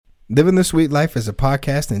Living the Sweet Life is a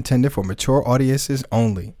podcast intended for mature audiences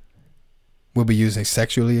only. We'll be using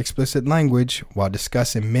sexually explicit language while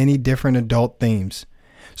discussing many different adult themes.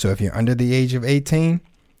 So if you're under the age of 18,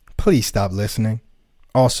 please stop listening.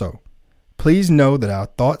 Also, please know that our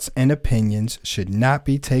thoughts and opinions should not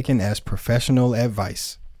be taken as professional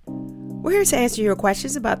advice. We're here to answer your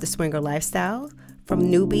questions about the swinger lifestyle, from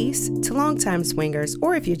newbies to longtime swingers,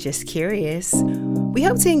 or if you're just curious. We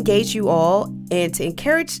hope to engage you all and to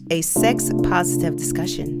encourage a sex-positive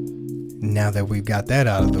discussion. Now that we've got that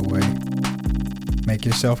out of the way, make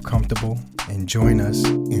yourself comfortable and join us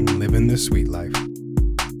in Living the Sweet Life.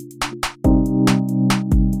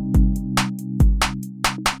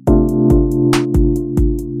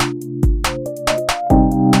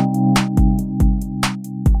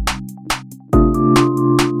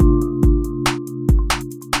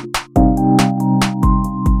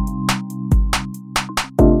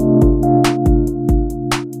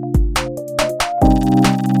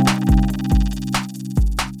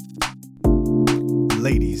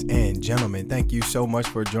 Ladies and gentlemen, thank you so much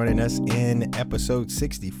for joining us in episode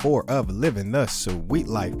 64 of Living the Sweet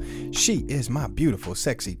Life. She is my beautiful,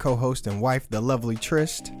 sexy co-host and wife, the lovely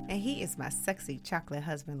Trist. And he is my sexy chocolate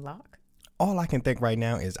husband, Locke. All I can think right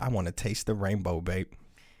now is I want to taste the rainbow, babe.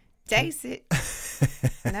 Taste it.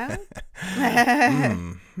 No?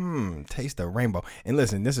 Taste the rainbow. And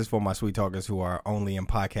listen, this is for my sweet talkers who are only in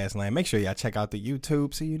podcast land. Make sure y'all check out the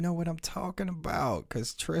YouTube so you know what I'm talking about.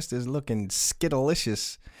 Because Trist is looking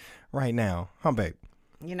skittlicious right now. Huh, babe?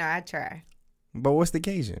 You know, I try. But what's the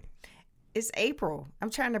occasion? It's April.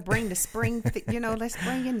 I'm trying to bring the spring, let's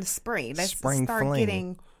bring in the spring. Let's Spring start fling.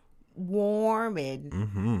 getting warm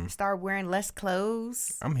and start wearing less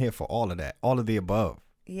clothes. I'm here for all of that. All of the above.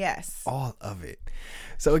 Yes. All of it.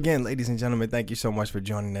 So again, ladies and gentlemen, thank you so much for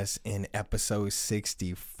joining us in episode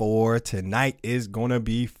 64. Tonight is going to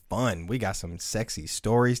be fun. We got some sexy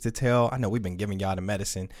stories to tell. I know we've been giving y'all the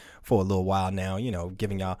medicine for a little while now,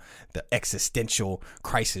 giving y'all the existential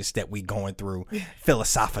crisis that we going through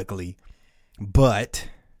philosophically,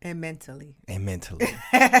 And mentally.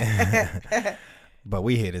 But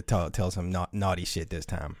we here to tell some naughty shit this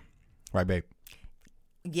time. Right, babe?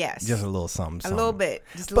 Yes. Just a little something. A little bit.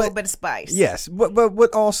 Just a little bit of spice. Yes.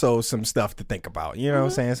 But also some stuff to think about. You know what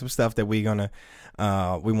I'm saying? Some stuff that we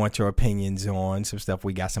want your opinions on. Some stuff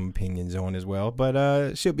we got some opinions on as well. But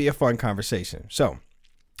it should be a fun conversation. So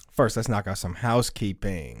first, let's knock out some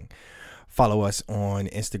housekeeping. Follow us on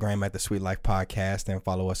Instagram at the Sweet Life Podcast and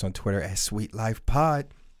follow us on Twitter at Sweet Life Pod.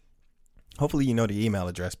 Hopefully you know the email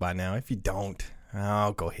address by now. If you don't,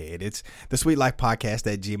 I'll go ahead. It's the Sweet Life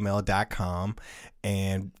Podcast at gmail.com.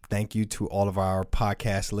 And thank you to all of our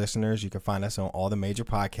podcast listeners. You can find us on all the major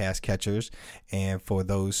podcast catchers. And for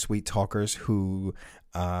those sweet talkers who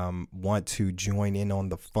want to join in on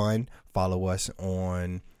the fun, follow us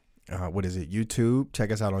on, YouTube.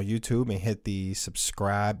 Check us out on YouTube and hit the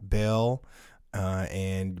subscribe bell.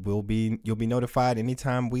 And you'll be notified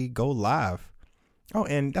anytime we go live. Oh,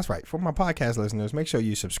 and that's right. For my podcast listeners, make sure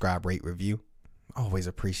you subscribe, rate, review. Always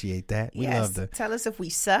appreciate that. We love to tell us if we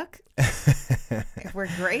suck, if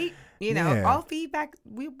we're great. All feedback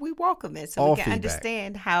we welcome it so all we can feedback.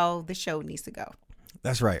 Understand how the show needs to go.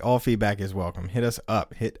 That's right. All feedback is welcome. Hit us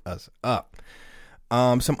up.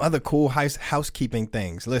 Some other cool housekeeping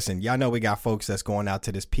things. Listen, y'all know we got folks that's going out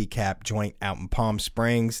to this PCAP joint out in Palm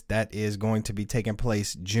Springs. That is going to be taking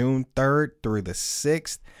place June 3rd through the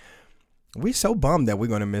 6th. We so bummed that we're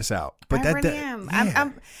going to miss out. But I really am.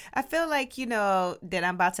 Yeah. I feel like, that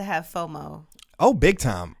I'm about to have FOMO. Oh, big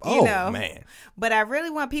time. Oh, man. But I really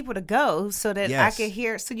want people to go so that I can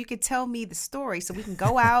hear, so you can tell me the story, so we can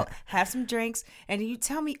go out, have some drinks, and you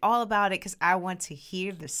tell me all about it because I want to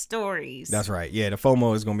hear the stories. That's right. Yeah, the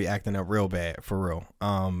FOMO is going to be acting up real bad, for real.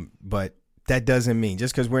 But that doesn't mean,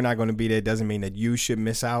 just because we're not going to be there doesn't mean that you should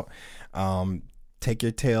miss out. Take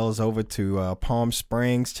your tails over to Palm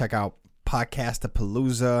Springs. Check out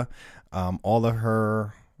Podcastapalooza. All of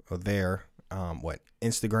her are there.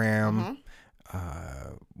 Instagram.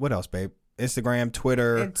 What else, babe? Instagram,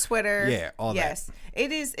 Twitter. Yeah, all that. Yes.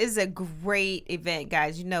 It is a great event,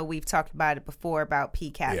 guys. We've talked about it before about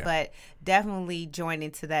PCAP, but definitely join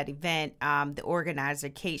into that event. The organizer,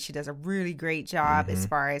 Kate, she does a really great job as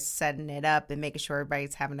far as setting it up and making sure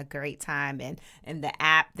everybody's having a great time. And the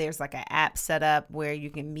app, there's like an app set up where you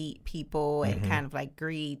can meet people and kind of like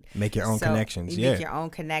greet. Make your own connections. Make your own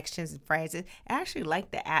connections and friends. I actually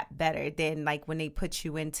like the app better than like when they put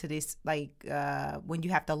you into this, like when you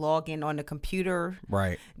have to log in on the computer.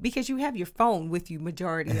 Right. Because you have your phone with you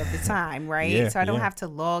majority of the time, right? So I don't have to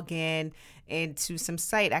log in into some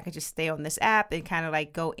site. I can just stay on this app and kind of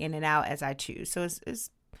like go in and out as I choose. So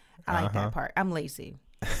it's I like that part. I'm lazy.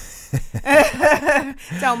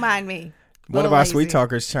 Don't mind me. One of our sweet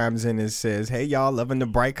talkers chimes in and says, "Hey, y'all, loving the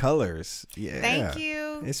bright colors." Yeah. Thank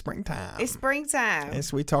you. It's springtime. It's springtime. And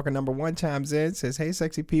sweet talker number 1 chimes in, says, "Hey,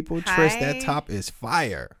 sexy people, Trish, that top is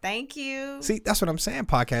fire." Thank you. See, that's what I'm saying,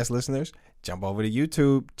 podcast listeners. Jump over to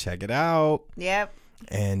YouTube, check it out. Yep.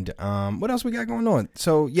 And what else we got going on?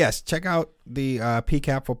 So, yes, check out the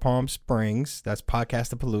PCAP for Palm Springs. That's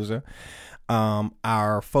Podcastapalooza.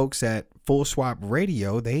 Our folks at Full Swap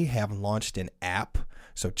Radio, they have launched an app.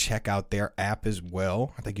 So check out their app as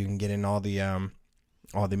well. I think you can get in all the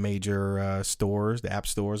major stores, the app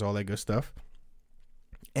stores, all that good stuff.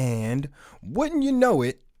 And wouldn't you know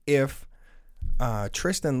it if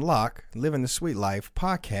Tristan Locke, Living the Sweet Life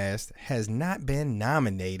podcast, has not been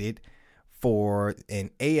nominated for an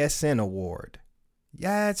ASN award.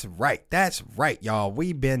 Yeah, that's right, y'all.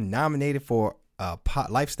 We've been nominated for a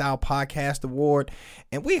Lifestyle Podcast Award,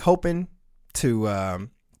 and we hoping to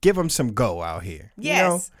give them some go out here. Yes. You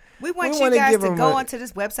know? We want you guys to go onto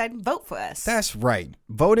this website and vote for us. That's right.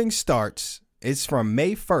 Voting starts. It's from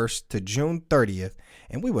May 1st to June 30th,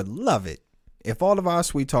 and we would love it if all of our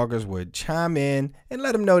sweet talkers would chime in and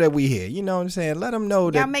let them know that we here. You know what I'm saying? Let them know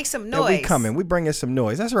that, y'all make some noise. That we coming. We bringing some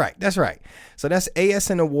noise. That's right. So that's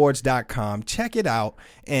asnawards.com. Check it out.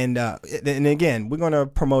 And again, we're going to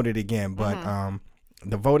promote it again, but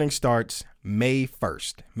the voting starts May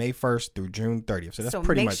 1st through June 30th. So that's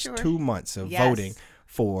pretty much 2 months of voting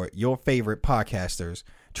for your favorite podcasters,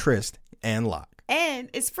 Trist and Locke. And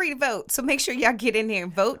it's free to vote. So make sure y'all get in there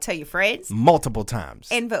and vote. Tell your friends. Multiple times.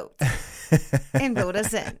 And vote. And vote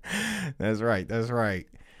us in. That's right.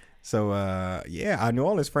 So, our New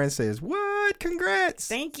Orleans friend says, "What? Congrats."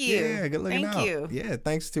 Thank you. Yeah, good looking out. Thank you. Yeah,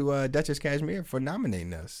 thanks to Duchess Cashmere for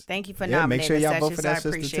nominating us. Thank you for nominating us. Make sure y'all vote for that I sister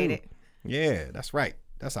appreciate too. it. Yeah, that's right.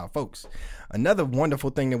 That's our folks. Another wonderful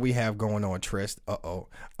thing that we have going on, Trist. It's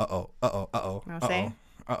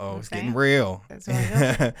getting real. That's what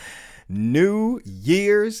I'm doing. New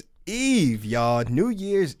Year's Eve, y'all. New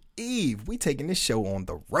Year's Eve. We taking this show on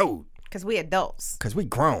the road. Because we adults. Because we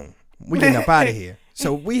grown. We getting up out of here.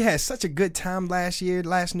 So we had such a good time last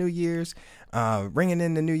New Year's. Ringing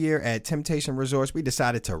in the new year at Temptation Resorts. We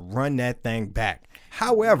decided to run that thing back.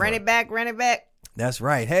 However. Run it back. That's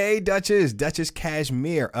right. Hey, Duchess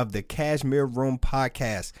Cashmere of the Cashmere Room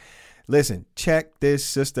podcast. Listen, check this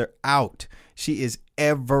sister out. She is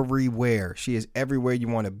everywhere. She is everywhere you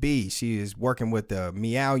want to be. She is working with the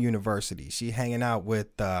Meow University. She hanging out with,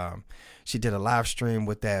 she did a live stream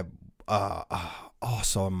with that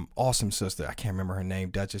awesome sister. I can't remember her name.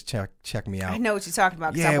 Duchess, check me out. I know what you're talking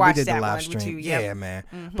about because I watched we did that the live one stream. too. Yep. Yeah, man.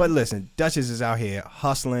 Mm-hmm. But listen, Duchess is out here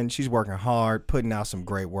hustling. She's working hard, putting out some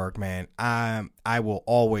great work, man. I will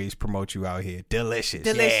always promote you out here. Delicious.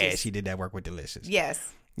 Yeah, she did that work with Delicious.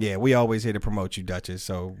 Yes. Yeah, we always here to promote you, Duchess.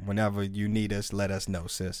 So whenever you need us, let us know,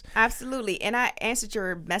 sis. Absolutely. And I answered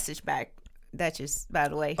your message back, Duchess, by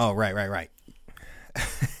the way. Oh, right.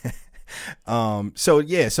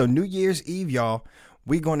 So New Year's Eve, y'all,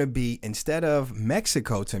 we're going to be, instead of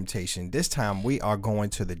Mexico Temptation, this time we are going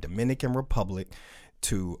to the Dominican Republic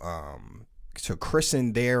to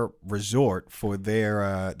christen their resort for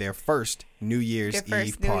their first New Year's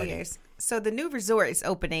Eve party. So the new resort is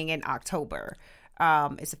opening in October.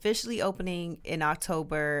 It's officially opening in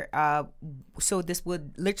October. So this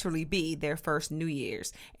would literally be their first New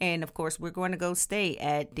Year's. And of course, we're going to go stay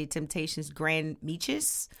at the Temptations Grand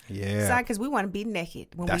Meeches. Yeah. Because we want to be naked.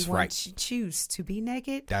 When That's we want right. to choose to be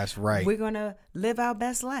naked. That's right. We're going to live our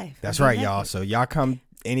best life. That's right, y'all. So y'all come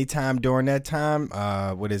anytime during that time.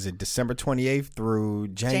 What is it? December 28th through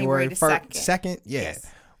January 2nd? Yeah. Yes.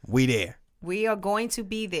 We there. We are going to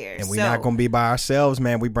be there. And we're not going to be by ourselves,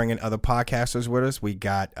 man. We bringing other podcasters with us. We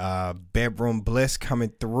got Bedroom Bliss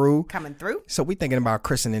coming through. So we thinking about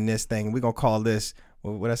christening this thing. We're going to call this,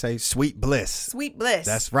 what did I say? Sweet Bliss. Sweet Bliss.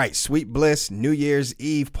 That's right. Sweet Bliss New Year's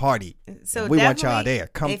Eve party. So we want y'all there.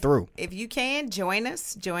 Come through. If you can, join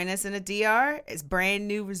us. Join us in the DR. It's brand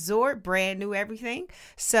new resort, brand new everything.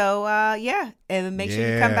 So, and make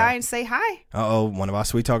sure you come by and say hi. One of our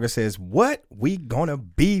sweet talkers says, what? We gonna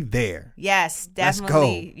be there. Yes,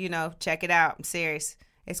 definitely. Let's go. Check it out. I'm serious.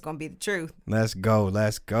 It's gonna be the truth. Let's go.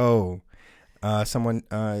 Someone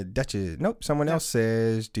else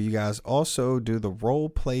says, do you guys also do the role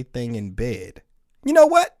play thing in bed? You know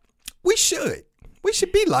what? We should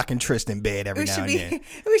be locking Trist in bed every now and then.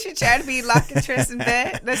 We should try to be locking Trist in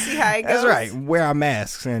bed. Let's see how it goes. That's right. Wear our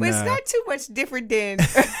masks. And, it's not too much different than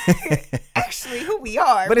actually who we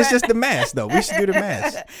are. But it's just the mask, though. We should do the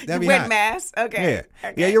mask. That'd be hot. Mask? Okay. Yeah.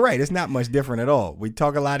 Okay. Yeah, you're right. It's not much different at all. We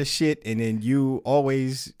talk a lot of shit, and then you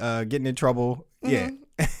always getting in trouble. Mm-hmm. Yeah.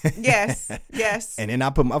 Yes. Yes. And then I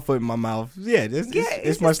put my foot in my mouth. Yeah,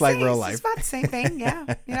 it's much like real life. It's about the same thing.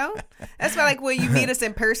 Yeah. You know, that's why, like, when you meet us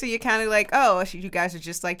in person, you're kind of like, oh, you guys are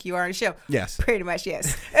just like you are on the show. Yes. Pretty much.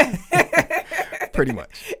 Yes. Pretty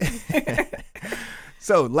much.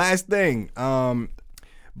 So last thing,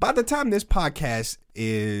 by the time this podcast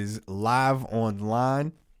is live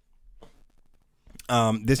online,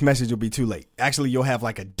 this message will be too late. Actually, you'll have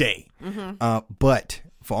like a day. But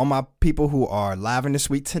for all my people who are live in the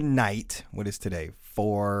suite tonight, what is today?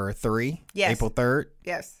 4/3? Yes. April 3rd?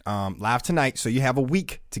 Yes. Live tonight. So you have a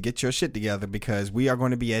week to get your shit together because we are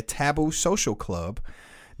going to be at Taboo Social Club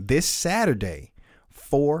this Saturday,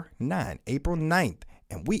 April 9th.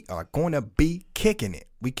 And we are going to be kicking it.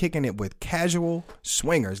 We kicking it with casual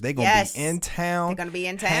swingers. They're going to be in town. They're going to be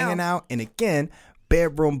in town. Hanging out. And again,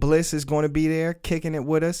 Bedroom Bliss is going to be there kicking it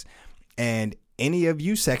with us. And any of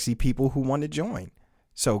you sexy people who want to join.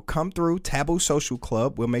 So come through Taboo Social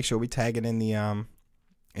Club. We'll make sure we tag it in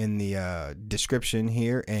the description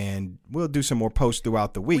here, and we'll do some more posts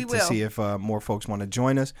throughout the week to see if more folks want to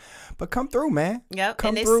join us. But come through, man. Yep.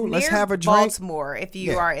 Come and through. Let's have a drink. Baltimore, if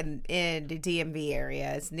you are in the DMV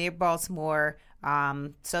area, it's near Baltimore.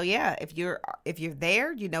 So yeah, if you're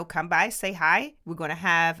there, come by, say hi. We're going to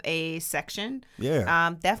have a section.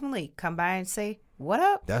 Yeah. Definitely come by and say what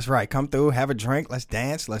up. That's right. Come through, have a drink, let's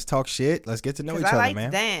dance, let's talk shit, let's get to know each other, like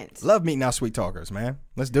man. To dance. Love meeting our sweet talkers, man.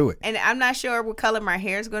 Let's do it. And I'm not sure what color my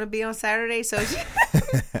hair is going to be on Saturday, so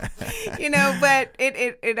but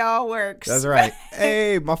it all works. That's right.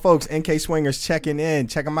 Hey, my folks, NK Swingers checking in.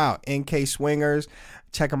 Check them out. NK Swingers.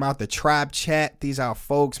 Check them out. The Tribe Chat. These are our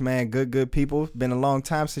folks, man. Good people. Been a long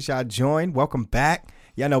time since y'all joined. Welcome back.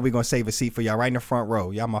 Y'all know we're going to save a seat for y'all right in the front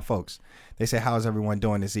row. Y'all my folks. They say, how's everyone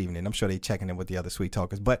doing this evening? I'm sure they checking in with the other sweet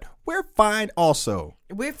talkers, but we're fine also.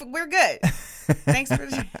 We're good. Thanks for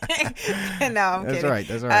no, I'm That's kidding. Right.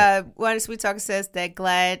 That's right. One of the sweet talkers says that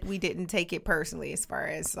glad we didn't take it personally as far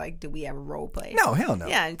as like, do we have a role play? No, hell no.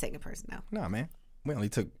 Yeah, I didn't take it personal. No, man. We only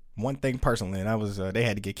took one thing personally, and that was they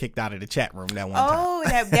had to get kicked out of the chat room that one time. Oh,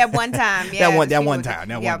 that one time. Yeah, that one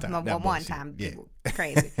time. Yeah.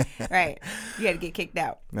 Crazy. Right. You had to get kicked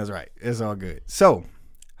out. That's right. It's all good. So,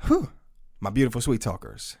 my beautiful sweet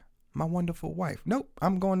talkers, my wonderful wife. Nope,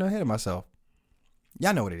 I'm going ahead of myself.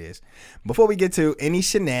 Y'all know what it is. Before we get to any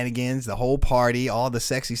shenanigans, the whole party, all the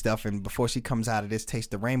sexy stuff, and before she comes out of this Taste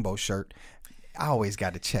the Rainbow shirt, I always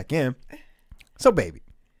got to check in. So, baby,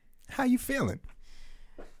 how you feeling?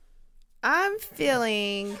 I'm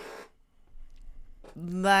feeling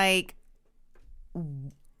like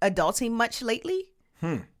adulting much lately.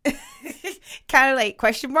 Kind of like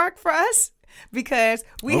question mark for us because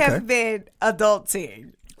we have been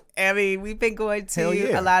adulting. I mean, we've been going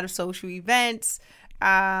to a lot of social events,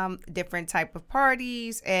 different type of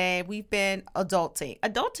parties, and we've been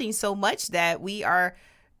adulting so much that we are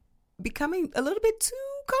becoming a little bit too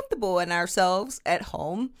comfortable in ourselves at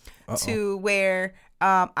home to where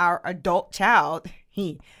our adult child,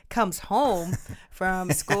 he comes home from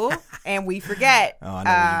school and we forget. Oh, I know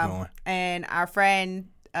where you're going. And our friend,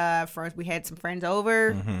 first we had some friends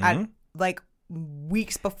over, like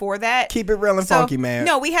weeks before that. Keep it real and funky, man.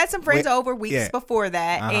 No, we had some friends over weeks before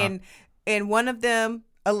that, and one of them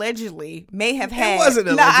allegedly may have had. It wasn't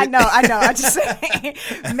alleged. No, I know. I just saying,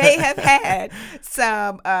 may have had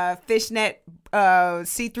some fishnet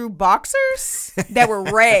see-through boxers that were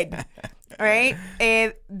red. Right,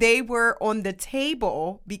 and they were on the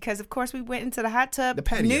table because, of course, we went into the hot tub. The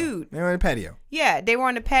patio. Nude. They were on the patio. Yeah, they were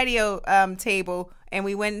on the patio table, and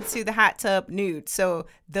we went into the hot tub nude. So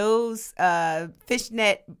those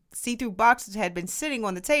fishnet see-through boxes had been sitting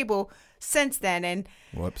on the table since then. And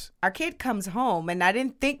whoops, our kid comes home, and I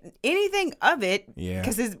didn't think anything of it. Yeah,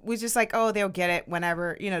 because it was just like, oh, they'll get it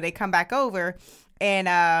whenever they come back over. And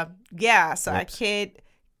so our kid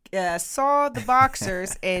saw the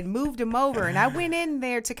boxers and moved them over, and I went in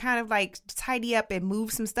there to kind of like tidy up and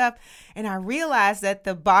move some stuff, and I realized that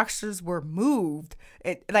the boxers were moved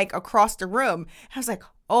like across the room. I was like,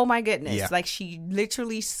 oh my goodness. Like, she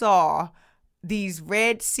literally saw these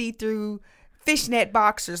red see-through fishnet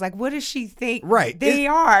boxers. Like, what does she think they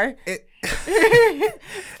are?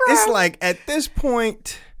 It's like, at this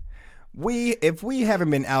point, if we haven't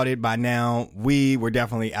been outed by now, we were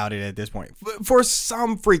definitely outed at this point for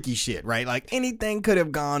some freaky shit, right? Like, anything could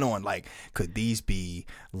have gone on. Like, could these be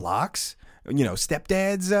locks?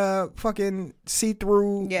 Stepdad's fucking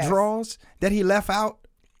see-through drawers that he left out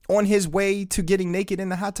on his way to getting naked in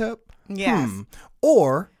the hot tub? Yes.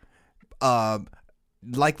 Or,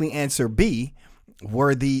 likely answer B,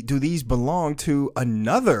 do these belong to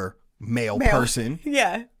another male person?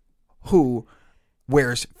 Yeah. Who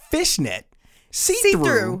wears fishnet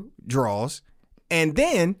see-through drawers, and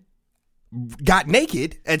then got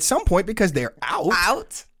naked at some point because they're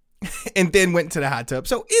out. And then went to the hot tub.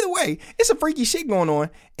 So either way, it's a freaky shit going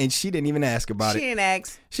on, and she didn't even ask about it. She didn't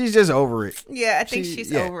ask. She's just over it. Yeah, I think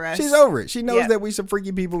she's over us. She's over it. She knows that we some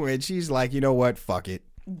freaky people, and she's like, you know what? Fuck it.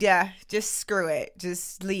 Yeah, just screw it.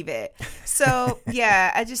 Just leave it. So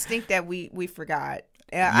yeah, I just think that we forgot.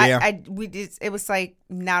 It was like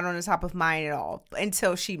not on the top of mind at all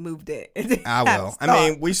until she moved it. I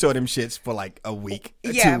mean, we saw them shits for like a week,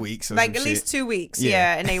 2 weeks, like at least 2 weeks.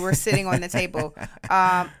 Yeah, and they were sitting on the table.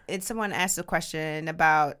 And someone asked a question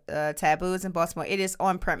about taboos in Baltimore. It is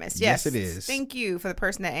on premise. Yes, it is. Thank you for the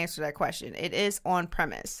person that answered that question. It is on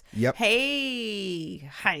premise. Yep. Hey,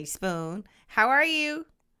 Honey Spoon, how are you?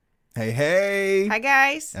 Hey. Hi,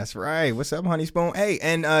 guys. That's right. What's up, Honey Spoon? Hey,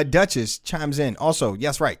 and Duchess chimes in. Also,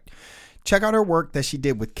 yes, right. Check out her work that she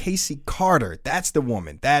did with Casey Carter. That's the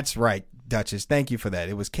woman. That's right, Duchess. Thank you for that.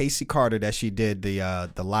 It was Casey Carter that she did the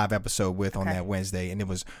live episode with on that Wednesday, and it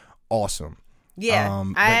was awesome. Yeah.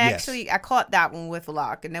 I caught that one with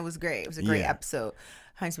Locke, and that was great. It was a great episode.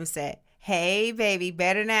 Honey Spoon said, "Hey, baby,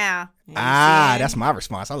 better now." That's my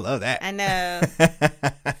response. I love that. I know.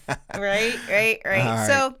 Right. All right.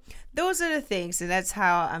 So those are the things, and that's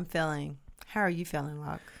how I'm feeling. How are you feeling,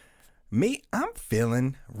 Locke? Me, I'm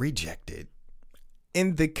feeling rejected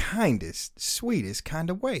in the kindest, sweetest kind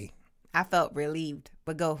of way. I felt relieved,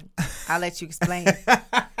 but go. I'll let you explain.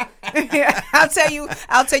 I'll tell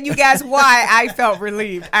you guys why I felt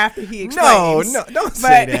relieved after he explains. No, don't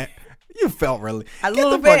say that. You felt relieved. A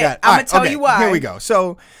little bit. I'm going to tell you why. Here we go.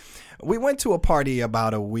 So we went to a party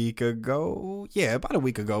about a week ago. Yeah, about a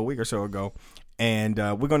week or so ago. And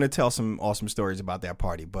we're going to tell some awesome stories about that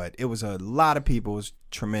party. But it was a lot of people. It was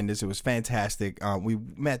tremendous. It was fantastic. We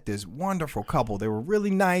met this wonderful couple. They were really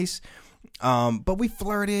nice. But we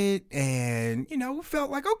flirted and, we felt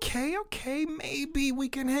like, okay, maybe we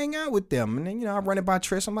can hang out with them. And then, I run it by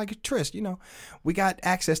Tris. I'm like, Tris, we got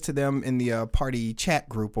access to them in the party chat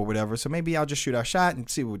group or whatever. So maybe I'll just shoot our shot and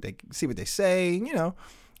see what they say,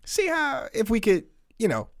 see if we could,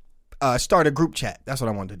 start a group chat. That's what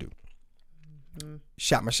I wanted to do. Mm-hmm.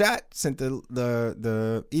 Shot my shot, sent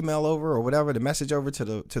the email over or whatever, the message over to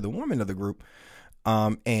the woman of the group.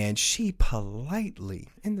 And she politely,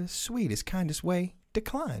 in the sweetest, kindest way,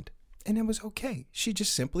 declined. And it was okay. She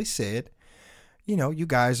just simply said, you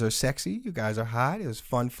guys are sexy. You guys are hot. It was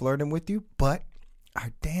fun flirting with you, but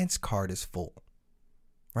our dance card is full.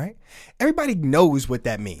 Right? Everybody knows what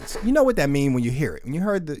that means. You know what that means when you hear it. When you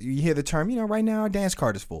hear the term, right now our dance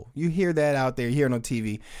card is full. You hear that out there, you hear it on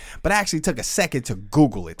TV. But I actually took a second to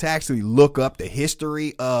Google it, to actually look up the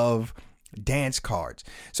history of dance cards.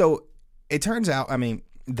 So it turns out,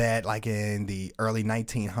 that like in the early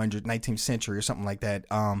 19th century or something like that,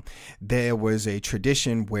 there was a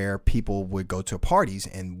tradition where people would go to parties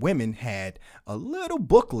and women had a little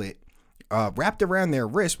booklet wrapped around their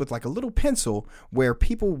wrist with like a little pencil where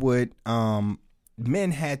people would,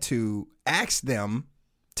 men had to ask them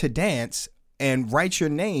to dance and write your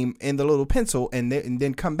name in the little pencil and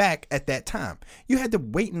then come back at that time. You had to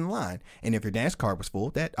wait in line. And if your dance card was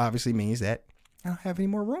full, that obviously means that I don't have any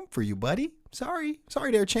more room for you, buddy. Sorry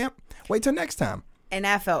there, champ. Wait till next time. And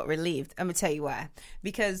I felt relieved. I'm going to tell you why.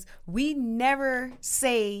 Because we never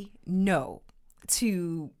say no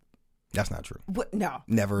to... That's not true. No.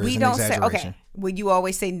 Never is an exaggeration. Okay. Well, you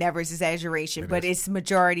always say never is exaggeration, but it's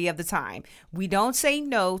majority of the time. We don't say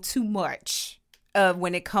no too much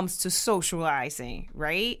when it comes to socializing,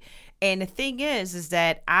 right? And the thing is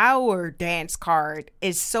that our dance card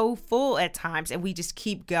is so full at times and we just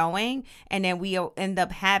keep going. And then we end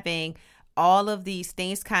up having all of these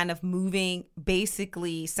things kind of moving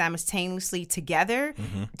basically simultaneously together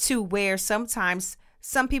to where sometimes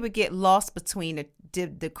some people get lost between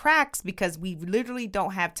the cracks because we literally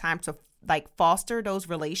don't have time to like foster those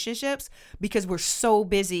relationships because we're so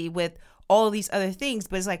busy with all of these other things.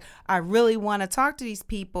 But it's like, I really want to talk to these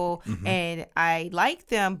people and I like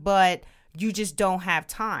them, but you just don't have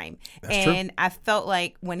time. That's and true. I felt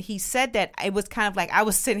like when he said that, it was kind of like I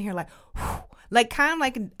was sitting here like, whew, like kind of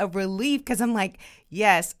like a relief because I'm like,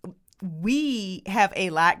 yes, we have a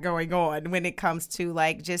lot going on when it comes to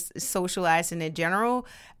like just socializing in general.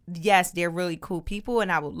 Yes, they're really cool people and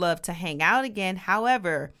I would love to hang out again.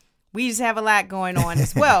 However, we just have a lot going on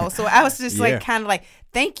as well. So I was just like, kind of like,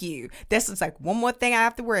 thank you. This is like one more thing I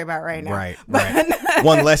have to worry about right now. Right.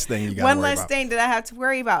 One less thing you got to worry about. One less thing that I have to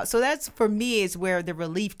worry about. So that's, for me, is where the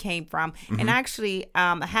relief came from. And actually,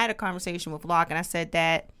 I had a conversation with Locke and I said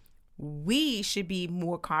that we should be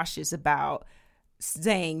more cautious about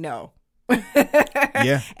saying no.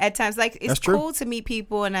 Yeah. At times, like, it's That's true. cool to meet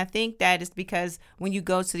people, and I think that is because when you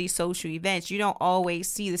go to these social events, you don't always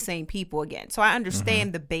see the same people again. So I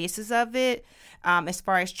understand the basis of it, as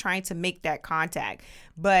far as trying to make that contact,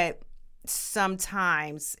 but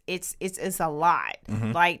sometimes it's a lot,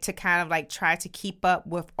 like, to kind of like try to keep up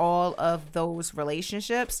with all of those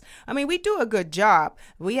relationships. I mean, we do a good job.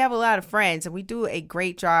 We have a lot of friends, and we do a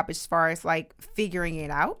great job as far as like figuring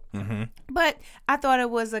it out. But I thought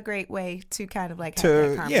it was a great way to kind of like have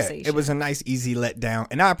that conversation. Yeah, it was a nice, easy letdown,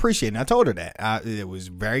 and I appreciate it. And I told her that it was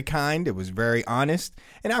very kind, it was very honest,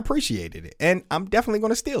 and I appreciated it. And I'm definitely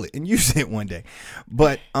going to steal it and use it one day.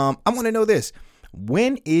 But I want to know this.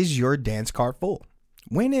 When is your dance card full?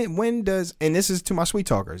 When does, and this is to my sweet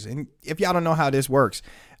talkers, and if y'all don't know how this works,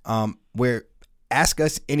 where ask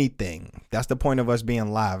us anything. That's the point of us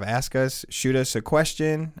being live. Ask us, shoot us a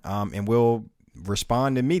question, and we'll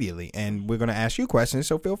respond immediately. And we're going to ask you questions,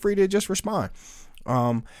 so feel free to just respond.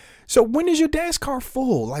 So when is your dance card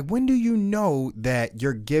full? Like, when do you know that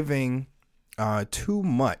you're giving too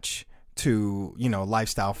much to,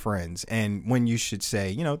 lifestyle friends, and when you should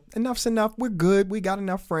say, enough's enough, we're good, we got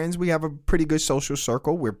enough friends, we have a pretty good social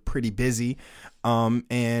circle, we're pretty busy, and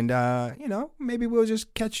maybe we'll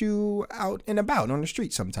just catch you out and about on the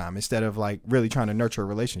street sometime instead of like really trying to nurture a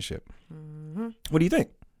relationship. What do you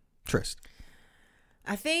think, Trist?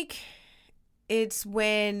 I think it's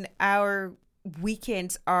when our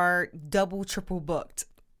weekends are double, triple booked.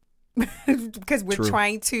 Because we're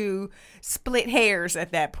trying to split hairs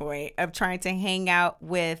at that point of trying to hang out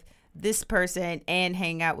with this person and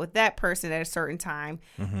hang out with that person at a certain time,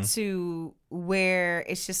 to where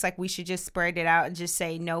it's just like we should just spread it out and just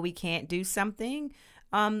say, no, we can't do something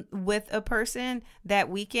with a person that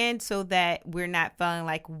weekend, so that we're not feeling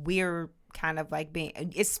like we're kind of like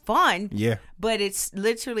it's fun, but it's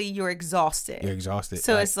literally you're exhausted.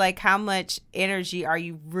 So it's like, how much energy are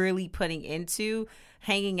you really putting into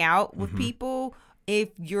hanging out with people if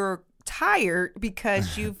you're tired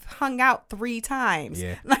because you've hung out 3 times,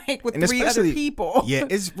 like with 3 other people? Yeah,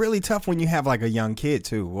 it's really tough when you have like a young kid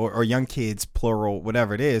too, or young kids, plural,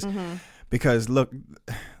 whatever it is, because look,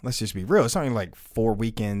 let's just be real. It's only like 4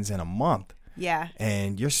 weekends in a month. Yeah.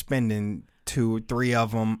 And you're spending 2-3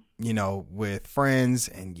 of them, with friends,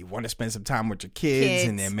 and you want to spend some time with your kids,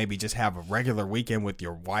 and then maybe just have a regular weekend with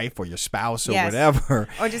your wife or your spouse or whatever.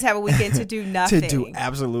 Or just have a weekend to do nothing. To do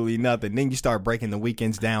absolutely nothing. Then you start breaking the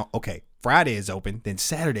weekends down. Okay, Friday is open, then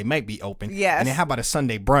Saturday might be open. Yes. And then how about a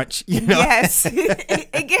Sunday brunch? Yes.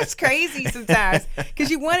 It gets crazy sometimes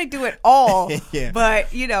because you want to do it all.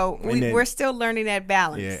 But, we're still learning that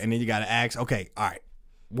balance. Yeah, and then you got to ask, okay, all right.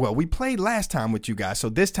 Well, we played last time with you guys, so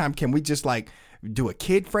this time can we just like do a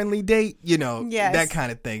kid-friendly date? That kind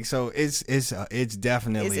of thing. So it's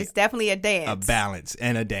definitely it's definitely a dance, a balance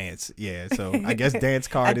and a dance. Yeah. So I guess dance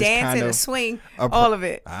card is kind and of a swing, all of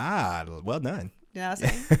it. Well done. You know what I'm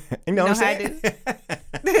saying? You know what I'm saying?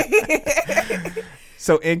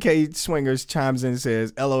 So NK Swingers chimes in and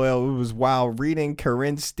says, LOL, it was while reading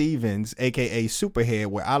Corinne Stevens, a.k.a. Superhead,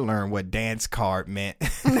 where I learned what dance card meant.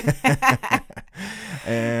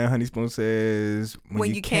 And Honey Spoon says,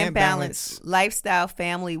 when you can't balance lifestyle,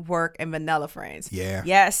 family, work, and vanilla friends. Yeah.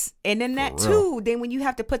 Yes. And then that too, then when you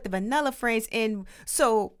have to put the vanilla friends in.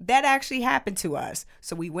 So that actually happened to us.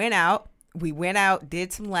 So we went out,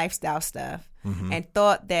 did some lifestyle stuff, and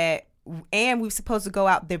thought that, and we were supposed to go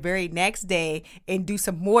out the very next day and do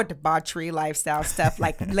some more debauchery lifestyle stuff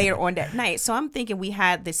like later on that night. So I'm thinking we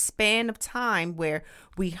had this span of time where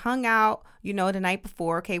we hung out, the night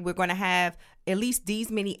before. Okay, we're going to have at least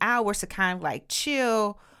these many hours to kind of like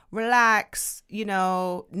chill, relax,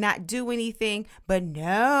 not do anything. But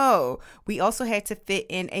no, we also had to fit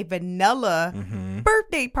in a vanilla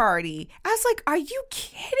birthday party. I was like, are you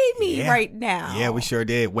kidding me right now? Yeah, we sure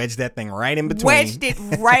did. Wedged that thing right in between. Wedged it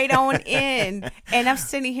right on in. And I'm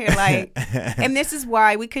sitting here like, and this is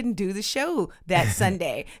why we couldn't do the show that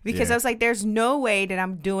Sunday. Because I was like, there's no way that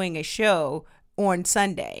I'm doing a show on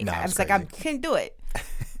Sunday. No, I was like, I couldn't do it.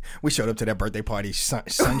 We showed up to that birthday party,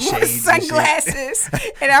 sunshades, sunglasses,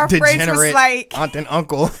 and our friends was like, aunt and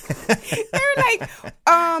uncle. They were like,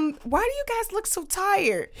 why do you guys look so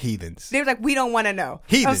tired? Heathens. They were like, we don't want to know.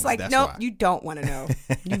 Heathens. I was like, nope, you don't want to know.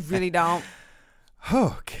 You really don't.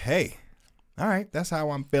 Okay. All right. That's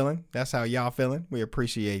how I'm feeling. That's how y'all feeling. We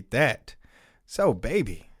appreciate that. So,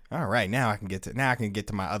 baby. All right. Now I can get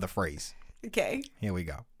to my other phrase. Okay. Here we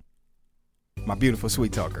go. My beautiful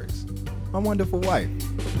sweet talkers. My wonderful wife.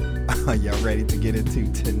 Are y'all ready to get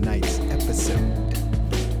into tonight's episode?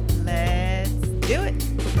 Let's do it.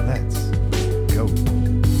 Let's go.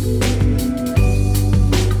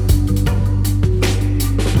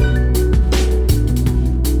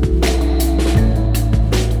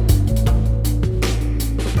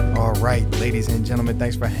 right, ladies and gentlemen,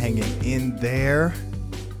 thanks for hanging in there.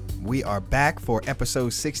 We are back for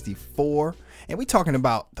episode 64, and we're talking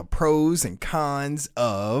about the pros and cons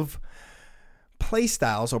of play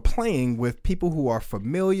styles or playing with people who are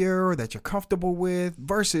familiar or that you're comfortable with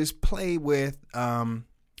versus play with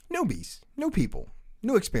newbies, new people,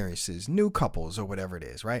 new experiences, new couples, or whatever it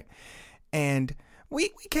is, right? And we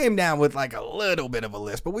came down with like a little bit of a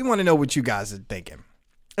list, but we want to know what you guys are thinking.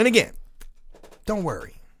 And again, don't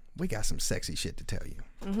worry. We got some sexy shit to tell you.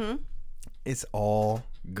 Mm-hmm. It's all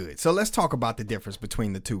good. So let's talk about the difference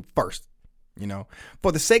between the two first. You know,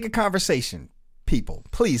 for the sake of conversation, people,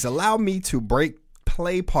 please allow me to break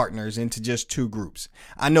play partners into just two groups.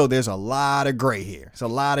 I know there's a lot of gray here. It's a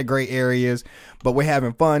lot of gray areas, but we're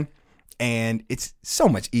having fun. And it's so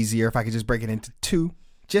much easier if I could just break it into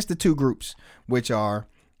just the two groups, which are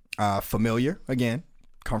familiar, again,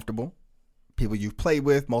 comfortable, people you've played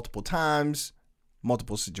with multiple times,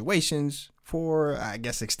 multiple situations for, I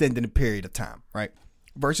guess, extended a period of time, right?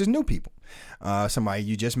 Versus new people. Somebody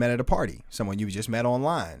you just met at a party, someone you just met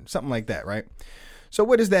online, something like that, right? So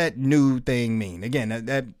what does that new thing mean? Again,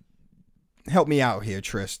 that help me out here,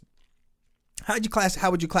 Tris. How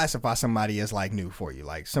would you classify somebody as like new for you?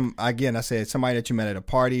 Like I said somebody that you met at a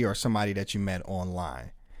party or somebody that you met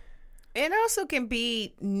online. It also can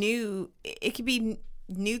be new. It can be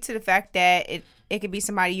new to the fact that it could be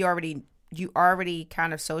somebody you already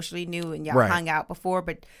kind of socially knew and y'all hung out before,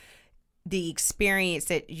 but the experience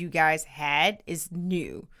that you guys had is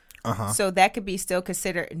new. So that could be still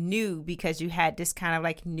considered new because you had this kind of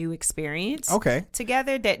like new experience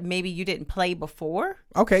together that maybe you didn't play before.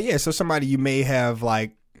 Okay, yeah. So somebody you may have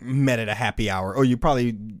like met at a happy hour, or you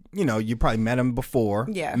probably met them before,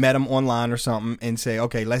 met them online or something, and say,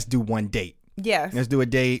 okay, let's do one date. Yeah. Let's do a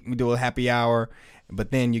date. We do a happy hour.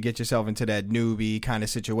 But then you get yourself into that newbie kind of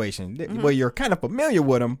situation where you're kind of familiar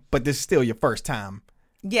with them, but this is still your first time.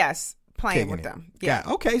 Yes. Playing with them. Yeah.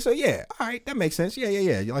 Okay. So yeah. All right. That makes sense. Yeah.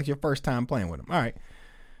 You're like your first time playing with them. All right.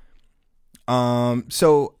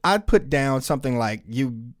 So I'd put down something like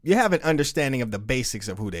you have an understanding of the basics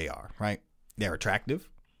of who they are, right? They're attractive.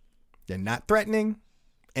 They're not threatening,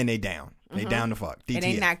 and they down. They down the fuck. DTF. And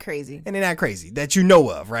they not crazy. And they're not crazy that you know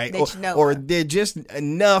of, right? Or of. They're just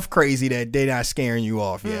enough crazy that they're not scaring you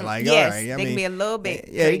off yet. Like, yes, all right. They can be a little bit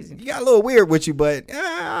crazy. You got a little weird with you, but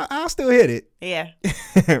I'll still hit it. Yeah.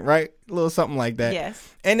 Right? A little something like that.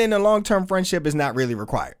 Yes. And then a long-term friendship is not really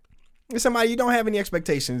required. It's somebody you don't have any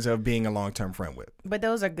expectations of being a long-term friend with. But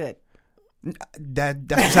those are good. That's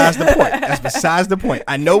besides the point. That's besides the point.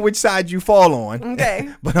 I know which side you fall on. Okay.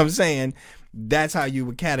 But I'm saying that's how you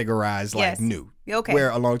would categorize like new. Okay. Where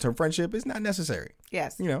a long-term friendship is not necessary.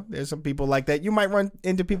 Yes. You know, there's some people like that. You might run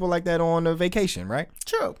into people like that on a vacation, right?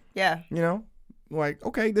 True. Yeah. You know, like,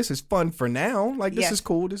 okay, this is fun for now. Like, this is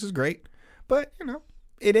cool. This is great. But, you know,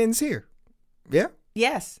 it ends here. Yeah?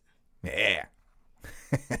 Yes. Yeah.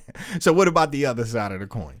 So what about the other side of the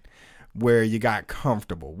coin where you got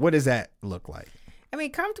comfortable? What does that look like? I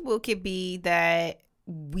mean, comfortable could be that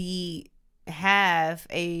we have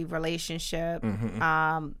a relationship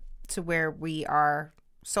to where we are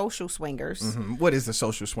social swingers. What is the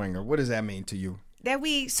social swinger? What does that mean to you? That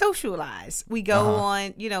we socialize. We go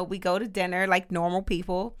on, we go to dinner like normal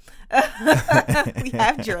people. We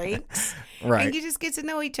have drinks. Right. And you just get to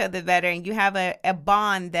know each other better, and you have a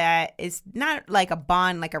bond that is not like a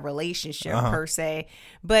bond, like a relationship per se,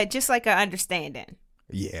 but just like an understanding.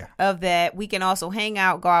 Yeah. Of that. We can also hang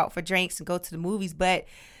out, go out for drinks and go to the movies, but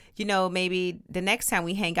maybe the next time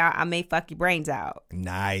we hang out, I may fuck your brains out.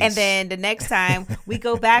 Nice. And then the next time we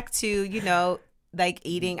go back to, like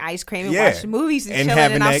eating ice cream and watching movies and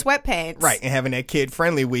chilling in our sweatpants. Right. And having that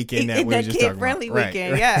kid-friendly weekend that we were just talking about. Kid-friendly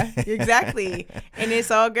weekend, yeah. Exactly. And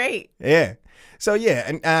it's all great. Yeah. So, yeah,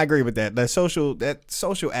 and I agree with that. That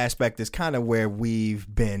social aspect is kind of where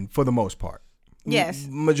we've been for the most part. Yes.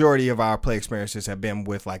 Majority of our play experiences have been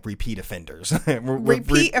with like repeat offenders.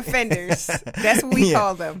 Repeat offenders. That's what we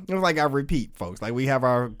call them. It's like our repeat folks. Like we have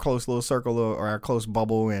our close little circle or our close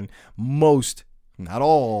bubble, and most, not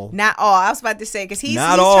all. Not all. I was about to say, because he's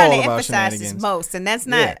trying to emphasize his most, and that's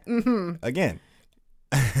not. Yeah. Again.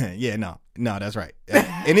 Yeah, no, that's right.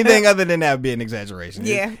 Anything other than that would be an exaggeration.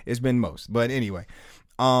 Yeah. It's been most. But anyway.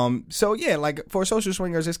 So yeah, like for social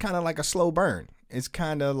swingers, it's kind of like a slow burn. It's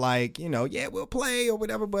kind of like, we'll play or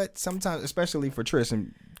whatever, but sometimes, especially for Tris,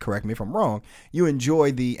 and correct me if I'm wrong, you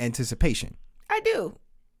enjoy the anticipation. I do.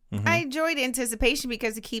 I enjoy the anticipation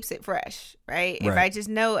because it keeps it fresh, right? If I just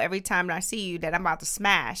know every time I see you that I'm about to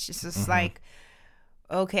smash, it's just like,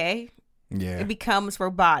 okay. Yeah. It becomes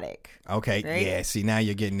robotic. Okay. Right? Yeah. See, now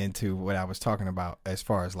you're getting into what I was talking about as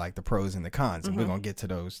far as like the pros and the cons, and we're gonna get to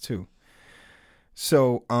those too.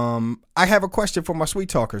 So, I have a question for my sweet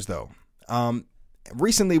talkers though.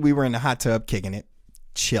 Recently we were in the hot tub, kicking it,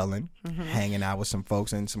 chilling, hanging out with some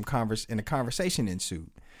folks, and a conversation ensued.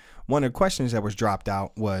 One of the questions that was dropped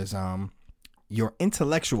out was your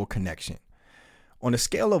intellectual connection. On a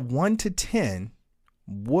scale of 1 to 10,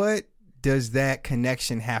 what does that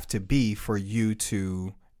connection have to be for you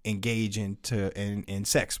to engage in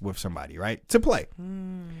sex with somebody, right? To play.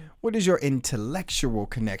 What does your intellectual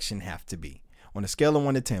connection have to be? On a scale of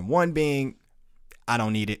 1 to 10, 1 being, I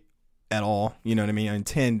don't need it at all. You know what I mean? And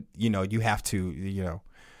 10, you have to, you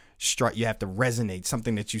have to resonate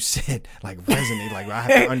something that you said, like resonate, like I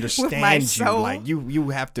have to understand you, like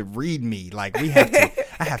you have to read me, like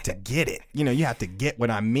I have to get it. You have to get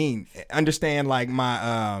what I mean. Understand like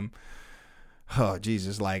my, oh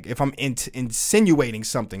Jesus, like if I'm insinuating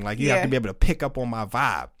something, like you have to be able to pick up on my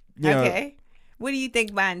vibe. Okay. What do you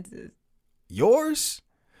think mine is? Yours?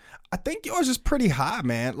 I think yours is pretty high,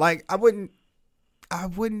 man. Like I wouldn't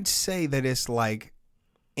say that it's like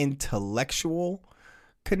intellectual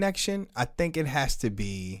connection. I think it has to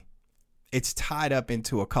be, it's tied up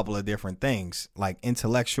into a couple of different things, like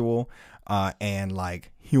intellectual and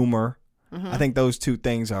like humor. I think those two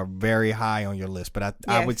things are very high on your list, but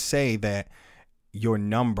I would say that your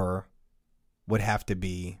number would have to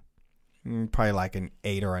be probably like an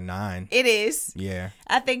 8 or a 9. It is. Yeah.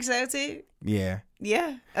 I think so too. Yeah.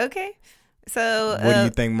 Yeah. Okay. So what do you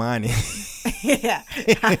think mine is? Yeah.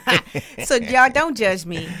 So y'all don't judge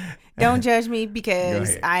me. Don't judge me because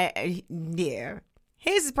his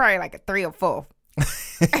is probably like a 3 or 4.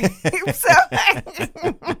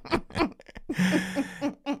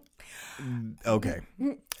 Okay.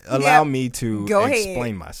 Allow me to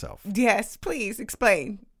explain myself. Yes, please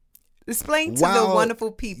explain. Explain to the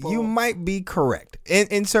wonderful people. You might be correct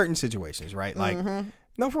in certain situations, right? Like,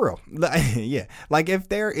 no, for real. Yeah. Like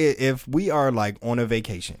if we are like on a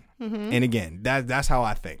vacation, and again, that's how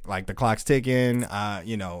I think. Like the clock's ticking. I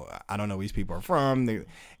don't know where these people are from.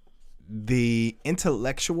 The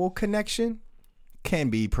intellectual connection can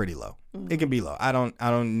be pretty low. It can be low. I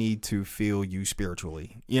don't need to feel you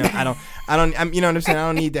spiritually. You know what I'm saying? I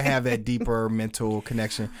don't need to have that deeper mental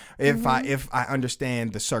connection. If I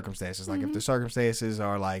understand the circumstances, like if the circumstances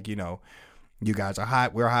are like, you guys are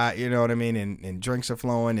hot, we're hot, you know what I mean? And drinks are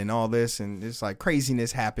flowing and all this, and it's like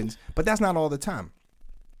craziness happens, but that's not all the time.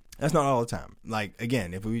 That's not all the time. Like,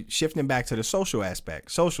 again, if we shifting back to the social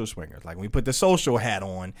aspect, social swingers, like we put the social hat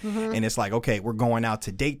on and it's like, okay, we're going out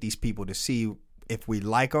to date these people to see if we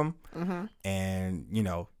like them and,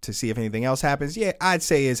 to see if anything else happens. Yeah, I'd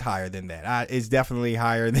say it's higher than that. It's definitely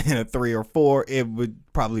higher than a 3 or 4. It would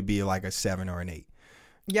probably be like a 7 or an 8.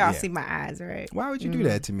 Y'all see my eyes, right? Why would you do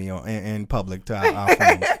that to me in public to our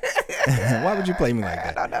friends? Why would you play me like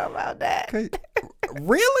that? I don't know about that.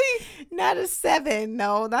 Really? Not a 7.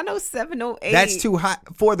 No, not no 7 or 8. That's too high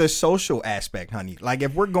for the social aspect, honey. Like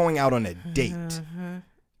if we're going out on a date,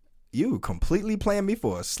 you completely playing me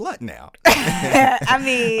for a slut now. I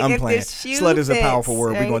mean, I'm if playing. Slut is a powerful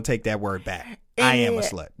word. Right? We're going to take that word back. I am a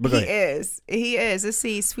slut. But He is. Let's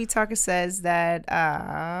see. Sweet Talker says that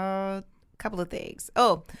couple of things.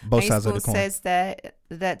 Oh, both sides of the coin. Says that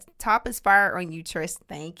top is fire on you, Tris.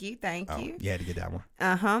 Thank you. You had to get that one.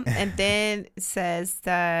 And then it says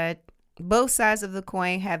that both sides of the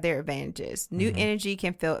coin have their advantages. New energy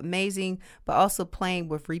can feel amazing, but also playing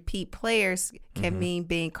with repeat players can mean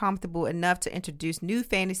being comfortable enough to introduce new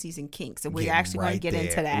fantasies and kinks. And we're actually going to get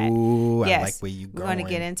into that. Ooh, yes, I like where you going. We're going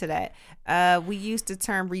to get into that. We use the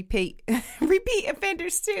term repeat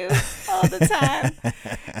offenders too all the time.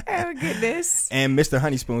 Oh goodness. And Mr.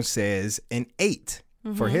 Honeyspoon says an 8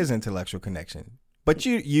 for his intellectual connection, but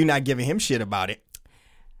you're not giving him shit about it.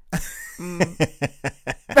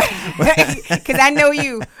 Because I know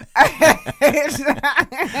you.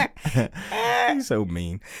 He's so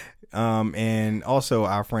mean. And also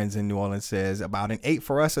our friends in New Orleans says about an 8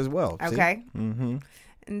 for us as well. Okay. And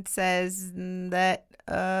says that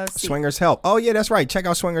Swingers Help. Oh yeah, that's right. Check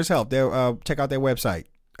out Swingers Help. Check out their website.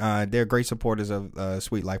 They're great supporters of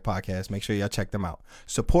Sweet Life Podcast. Make sure y'all check them out.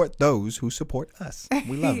 Support those who support us.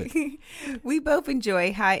 We love it. We both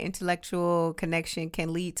enjoy high intellectual connection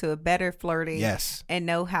can lead to a better flirting. Yes. And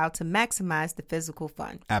know how to maximize the physical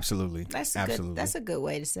fun. Absolutely. That's a good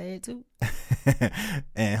way to say it too.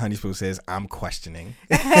 And Honeyspoon says, I'm questioning.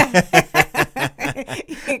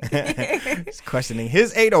 He's questioning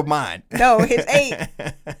his 8 or mine. No, his 8.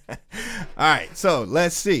 All right. So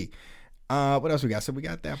let's see. What else we got? So we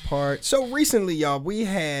got that part. So recently, y'all, we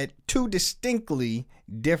had 2 distinctly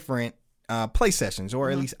different play sessions or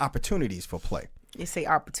at least opportunities for play. You say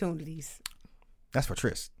opportunities. That's for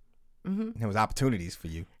Tris. There was opportunities for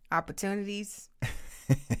you. Opportunities.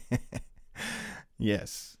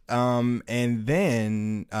 Yes. And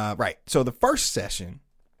then, right. So the first session,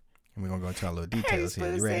 and we're going to go into our little details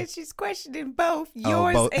here. You ready? She's questioning both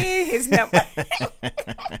yours and his number.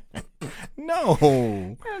 No. You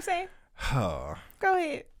know what I'm saying? Oh. Go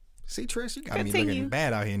ahead. See, Tris, you got me looking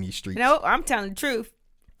bad out here in these streets. No, I'm telling the truth.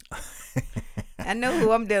 I know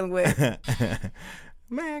who I'm dealing with.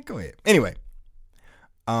 Man, go ahead. Anyway,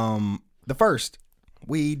 the first,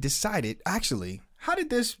 we decided, actually, how did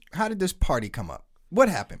this party come up? What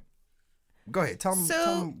happened? Go ahead. Tell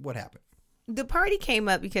them what happened. The party came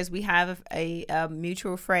up because we have a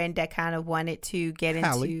mutual friend that kind of wanted to get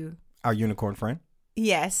into our unicorn friend.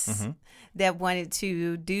 Yes, that wanted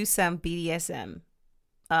to do some BDSM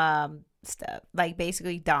stuff, like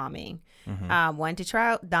basically doming. Wanted to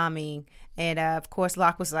try out doming, and of course,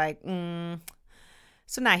 Locke was like,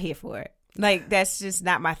 "So not here for it. Like that's just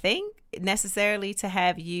not my thing necessarily to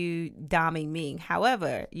have you doming me.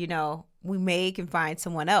 However, you know, we can find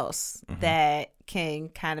someone else that can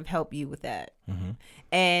kind of help you with that."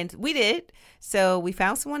 And we did. So we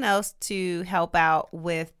found someone else to help out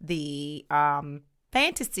with the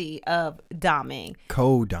fantasy of doming.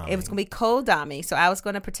 Co-doming. It was going to be co-doming. So I was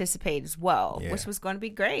going to participate as well, which was going to be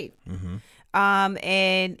great.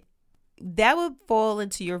 And that would fall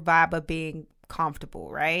into your vibe of being comfortable,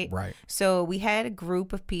 right? Right. So we had a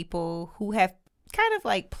group of people who have kind of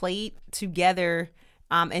like played together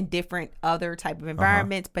in different other type of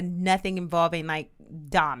environments, but nothing involving like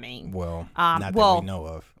doming. Well, not that we know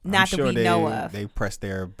of. Not that we know of. They press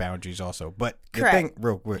their boundaries also. But Correct. The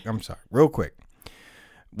thing, real quick,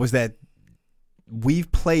 was that we've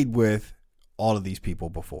played with all of these people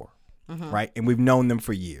before, right? And we've known them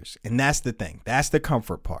for years. And that's the thing. That's the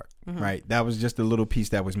comfort part, right? That was just a little piece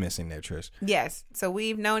that was missing there, Trish. Yes. So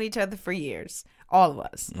we've known each other for years, all of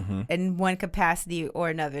us, in one capacity or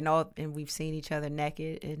another. And we've seen each other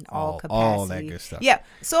naked in all capacity. All that good stuff. Yeah.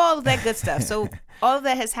 So all of that good stuff. So all of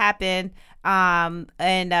that has happened.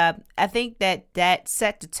 And I think that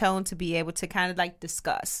set the tone to be able to kind of like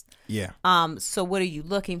discuss. Yeah. So what are you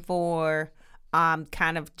looking for?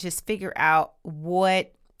 Kind of just figure out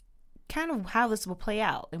what kind of how this will play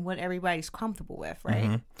out and what everybody's comfortable with,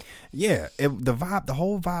 right? Yeah. The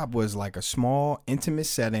whole vibe was like a small, intimate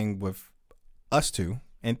setting with us two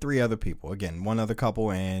and three other people. Again, one other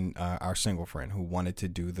couple and our single friend who wanted to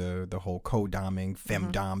do the whole co-doming,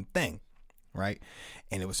 femdom thing, right?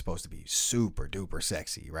 And it was supposed to be super duper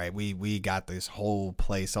sexy, right? We got this whole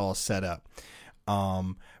place all set up.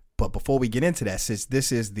 But before we get into that, since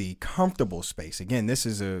this is the comfortable space, again, this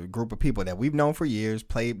is a group of people that we've known for years,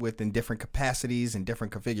 played with in different capacities and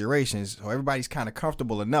different configurations. So everybody's kind of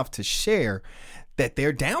comfortable enough to share that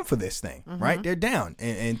they're down for this thing, right? They're down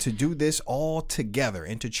and to do this all together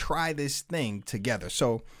and to try this thing together.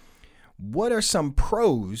 So what are some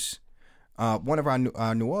pros? One of our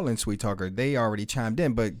New Orleans Sweet Talker, they already chimed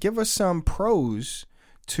in, but give us some pros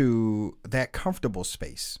to that comfortable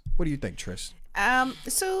space. What do you think, Tris?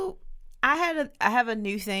 So I have a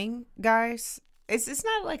new thing, guys. It's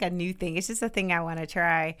not like a new thing. It's just a thing I want to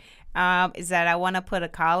try. Is that I want to put a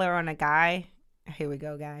collar on a guy. Here we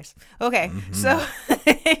go, guys. Okay. So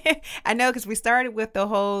I know, because we started with the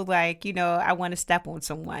whole, like, you know, I want to step on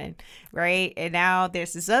someone, right? And now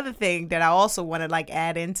there's this other thing that I also want to like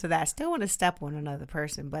add into that. I still want to step on another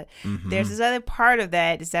person, but there's this other part of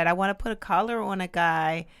that is that I want to put a collar on a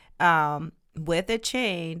guy with a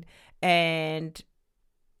chain and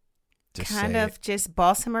just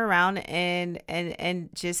boss him around and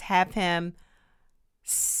just have him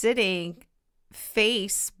sitting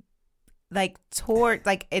face like toward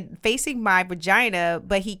like facing my vagina,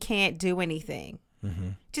 but he can't do anything.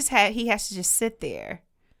 He has to just sit there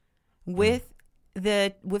with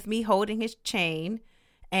me holding his chain,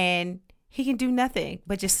 and he can do nothing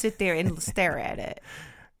but just sit there and stare at it.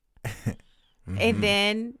 And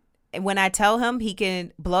then when I tell him, he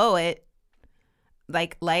can blow it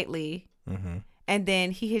like lightly. And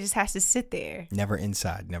then he just has to sit there. Never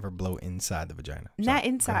blow inside the vagina. Not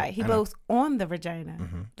inside. He blows on the vagina,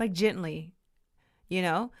 like gently, you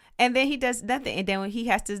know? And then he does nothing. And then when he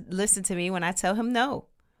has to listen to me when I tell him no.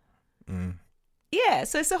 Yeah.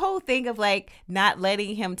 So it's a whole thing of like not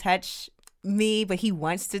letting him touch me, but he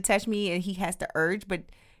wants to touch me and he has the urge, but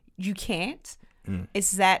you can't.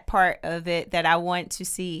 It's that part of it that I want to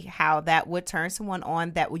see how that would turn someone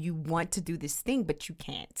on, that you want to do this thing, but you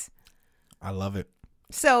can't. I love it.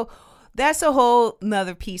 So that's a whole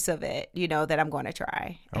nother piece of it, you know, that I'm going to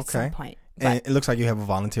try at some point. And it looks like you have a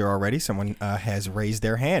volunteer already. Someone has raised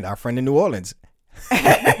their hand. Our friend in New Orleans.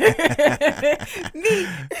 Me.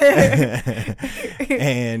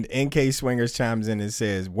 And NK Swingers chimes in and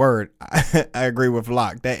says, "Word, I agree with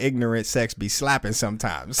Locke. That ignorant sex be slapping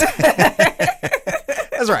sometimes."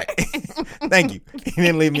 That's right. Thank you. He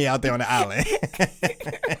didn't leave me out there on the island.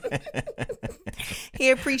 He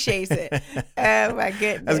appreciates it. Oh my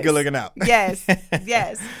goodness. That's good looking out. Yes.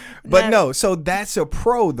 Yes. But no, so that's a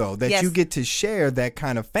pro though, that Yes. you get to share that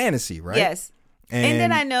kind of fantasy, right? Yes. And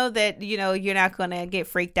then I know that, you're not going to get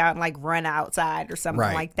freaked out and like run outside or something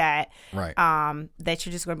Right. like that. Right. That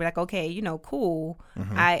you're just going to be like, okay, cool.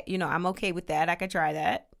 Mm-hmm. I'm okay with that. I could try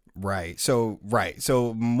that. Right. So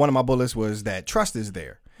one of my bullets was that trust is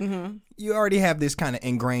there. Mm-hmm. You already have this kind of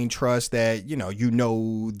ingrained trust that, you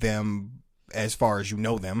know them as far as you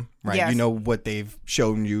know them, right? Yes. You know what they've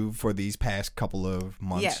shown you for these past couple of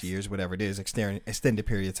months, Yes. years, whatever it is, extended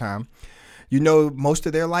period of time. You know most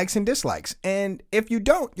of their likes and dislikes. And if you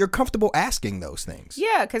don't, you're comfortable asking those things.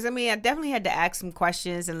 Yeah, because I definitely had to ask some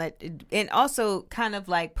questions and also kind of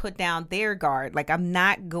like put down their guard. Like, I'm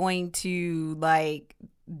not going to like,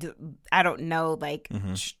 I don't know, like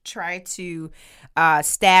try to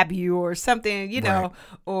stab you or something, Right.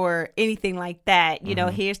 or anything like that.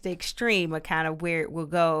 Here's the extreme of kind of where it will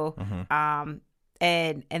go.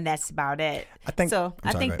 And that's about it. I think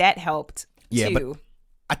that helped Yeah, too.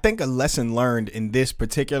 I think a lesson learned in this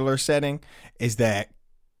particular setting is that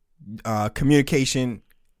communication,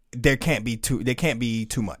 there can't be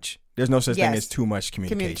too much. There's no such thing Yes. as too much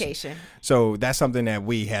communication. Communication. So that's something that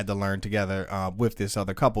we had to learn together with this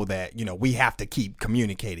other couple, that, we have to keep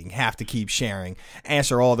communicating, have to keep sharing,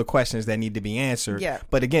 answer all the questions that need to be answered. Yeah.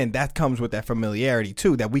 But again, that comes with that familiarity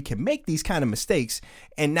too, that we can make these kind of mistakes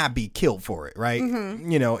and not be killed for it, right?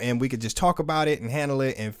 Mm-hmm. And we could just talk about it and handle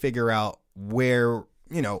it and figure out where,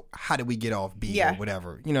 how do we get off B or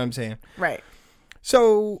whatever. You know what I'm saying? Right.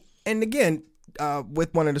 So, and again,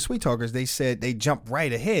 with one of the Sweet Talkers, they said they jumped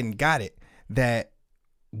right ahead and got it, that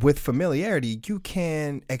with familiarity, you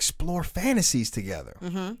can explore fantasies together.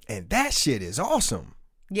 Mm-hmm. And that shit is awesome.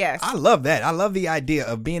 Yes. I love that. I love the idea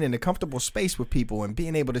of being in a comfortable space with people and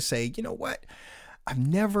being able to say, you know what? I've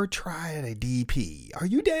never tried a DP. Are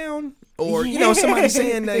you down? Or, somebody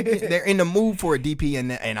saying that they're in the mood for a DP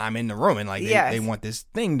and I'm in the room and like they want this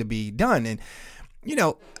thing to be done. And,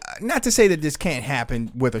 not to say that this can't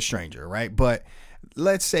happen with a stranger, right? But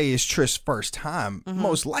let's say it's Trish's first time.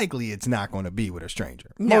 Most likely it's not going to be with a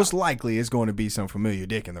stranger. No. Most likely it's going to be some familiar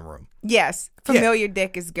dick in the room. Yes. Familiar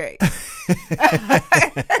dick is great.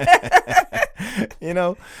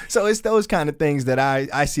 So it's those kind of things that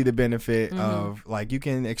I see the benefit of. Like, you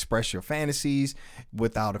can express your fantasies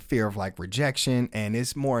without a fear of like rejection, and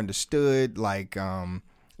it's more understood. Like,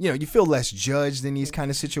 you feel less judged in these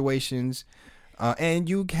kind of situations. And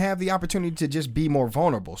you have the opportunity to just be more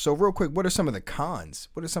vulnerable. So real quick, what are some of the cons?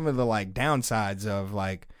 What are some of the like downsides of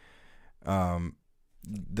like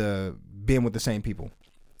the being with the same people?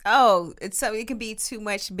 Oh, it can be too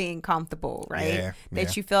much being comfortable, right? Yeah,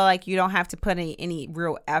 that you feel like you don't have to put any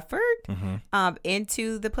real effort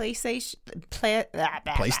into the PlayStation.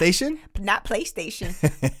 PlayStation? Not PlayStation.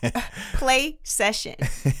 Play session.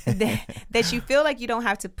 that you feel like you don't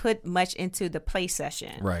have to put much into the play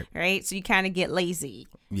session. Right. Right? So you kind of get lazy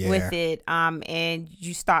Yeah. with it, and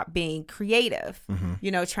you stop being creative,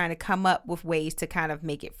 trying to come up with ways to kind of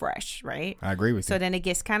make it fresh, right? I agree with you. So then it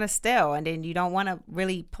gets kind of stale, and then you don't want to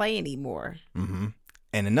really play anymore. Mm-hmm.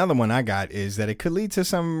 And another one I got is that it could lead to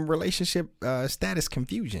some relationship status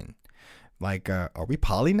confusion. Like, are we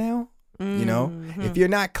poly now? If you're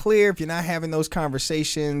not clear, if you're not having those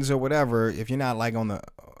conversations or whatever, if you're not like on the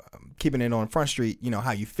keeping it on Front Street,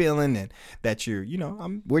 how you feeling, and that you're,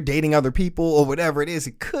 we're dating other people or whatever it is,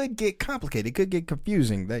 it could get complicated. It could get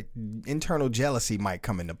confusing. That internal jealousy might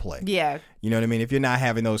come into play. Yeah. You know what I mean? If you're not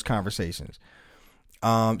having those conversations.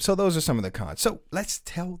 So those are some of the cons. So let's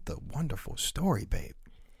tell the wonderful story, babe.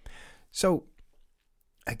 So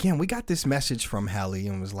again, we got this message from Hallie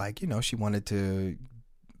and was like, she wanted to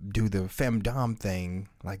do the femdom thing,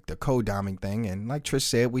 like the co-doming thing. And like Trish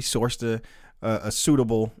said, we sourced a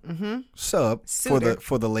suitable sub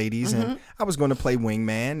for the ladies. And I was going to play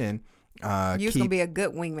wingman and you was going to be a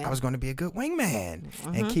good wingman. I was going to be a good wingman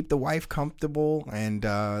and keep the wife comfortable and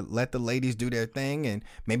let the ladies do their thing and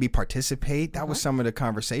maybe participate. That was some of the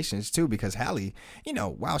conversations too, because Hallie,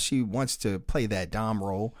 while she wants to play that dom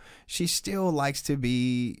role, she still likes to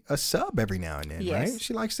be a sub every now and then, right?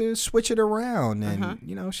 She likes to switch it around and,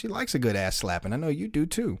 she likes a good ass slapping. I know you do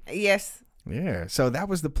too. Yes. Yeah. So that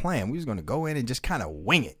was the plan. We was going to go in and just kind of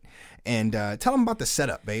wing it. And tell them about the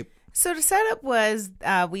setup, babe. So the setup was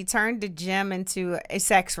we turned the gym into a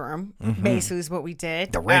sex room, basically is what we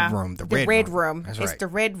did. The red room. The red room. That's It's right. the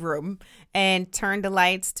red room. And turned the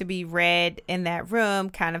lights to be red in that room,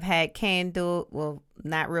 kind of had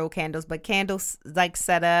not real candles, but candles like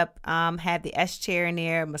set up, had the S chair in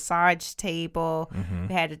there, massage table.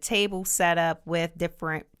 We had a table set up with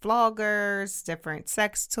different floggers, different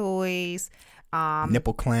sex toys.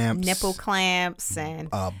 Nipple clamps, and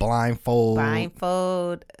blindfold.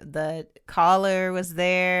 The collar was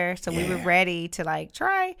there, so we were ready to like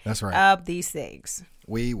try. That's right. Up these things.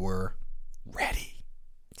 We were ready.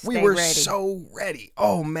 Stay we were ready. so ready.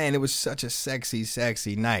 Oh man, it was such a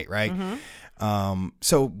sexy night, right?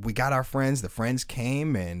 So we got our friends. The friends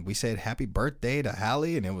came and we said happy birthday to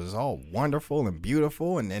Hallie, and it was all wonderful and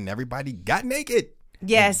beautiful. And then everybody got naked.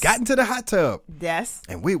 Yes. Got into the hot tub. Yes.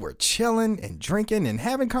 And we were chilling and drinking and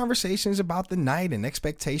having conversations about the night and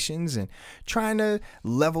expectations and trying to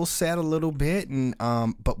level set a little bit. And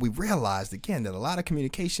but we realized again that a lot of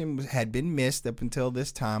communication had been missed up until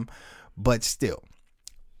this time. But still,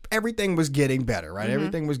 everything was getting better, right?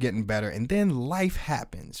 Everything was getting better. And then life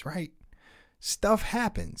happens, right? Stuff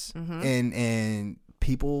happens. And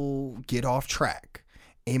people get off track.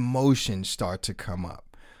 Emotions start to come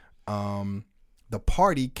up. The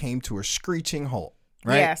party came to a screeching halt,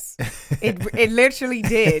 right? Yes, it literally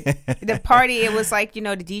did. The party, it was like, the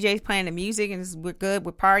DJ's playing the music and we're good,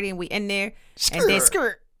 we're partying, we in there, and then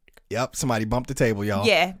skirt. Yep, somebody bumped the table, y'all.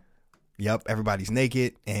 Yeah. Yep, everybody's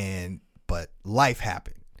naked, but life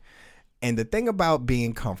happened. And the thing about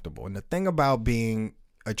being comfortable and the thing about being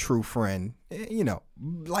a true friend,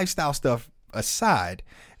 lifestyle stuff aside,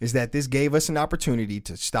 is that this gave us an opportunity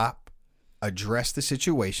to stop, address the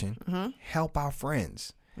situation, help our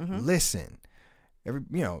friends, listen.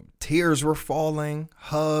 Tears were falling,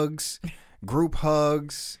 hugs, group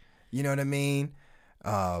hugs, you know what I mean?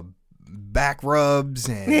 Back rubs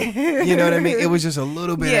and, you know what I mean? It was just a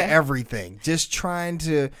little bit of everything, just trying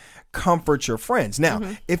to comfort your friends. Now,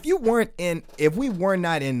 if we were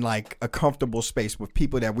not in like a comfortable space with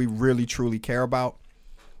people that we really, truly care about,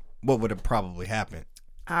 what would have probably happened?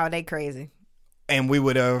 Oh, they crazy. And we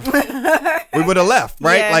would have left,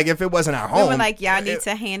 right? Yeah. Like if it wasn't our home. We were like, y'all need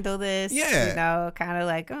to handle this. Yeah. Kind of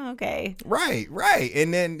like, oh, okay. Right.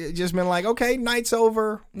 And then it just been like, okay, night's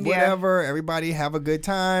over, whatever. Everybody have a good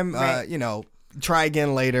time. Right. Try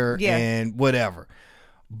again later and whatever.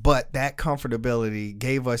 But that comfortability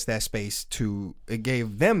gave us that space it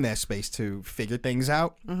gave them that space to figure things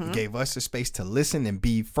out. It gave us the space to listen and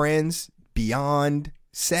be friends beyond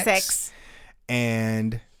sex.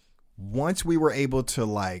 And once we were able to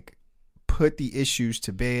like put the issues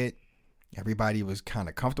to bed, everybody was kind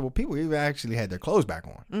of comfortable. People even actually had their clothes back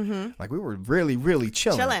on. Like we were really, really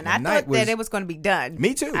chilling. I thought that it was going to be done.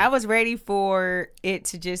 Me too. I was ready for it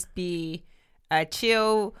to just be a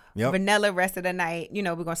chill, vanilla rest of the night. We're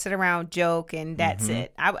going to sit around, joke, and that's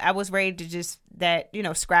it. I was ready to just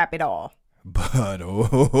scrap it all. But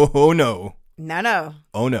oh no. No.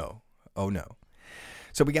 Oh no.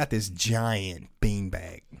 So we got this giant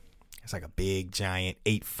beanbag. It's like a big, giant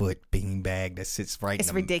 8-foot beanbag that sits right.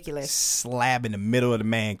 It's ridiculous. Slab in the middle of the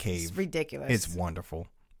man cave. It's ridiculous. It's wonderful.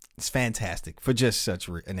 It's fantastic for just such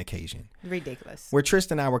an occasion. Ridiculous. Where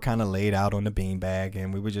Tristan and I were kind of laid out on the beanbag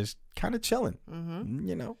and we were just kind of chilling.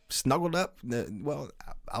 Snuggled up.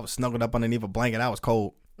 I was snuggled up underneath a blanket. I was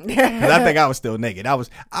cold. Because I think I was still naked.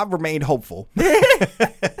 I remained hopeful.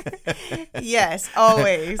 Yes,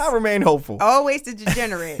 always. I remained hopeful. Always the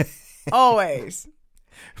degenerate. Always.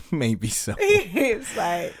 Maybe so. It's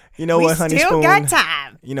like, what, Honey Spoon? We still got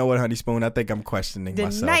time. You know what, Honey Spoon? I think I'm questioning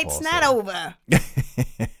myself. The night's also. not over.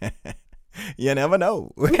 You never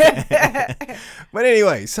know. But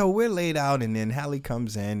anyway, so we're laid out, and then Hallie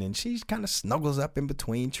comes in, and she kind of snuggles up in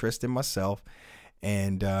between Tristan and myself.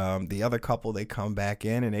 And the other couple, they come back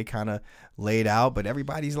in, and they kind of laid out, but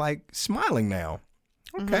everybody's like smiling now.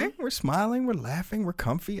 Okay, we're smiling, we're laughing, we're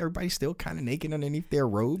comfy. Everybody's still kind of naked underneath their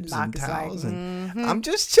robes and towels, and I'm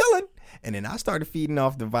just chilling. And then I started feeding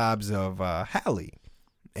off the vibes of Hallie,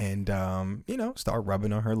 and start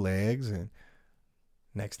rubbing on her legs, and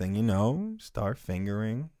next thing you know, start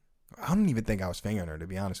fingering. I don't even think I was fingering her, to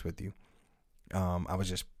be honest with you. I was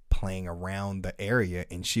just playing around the area,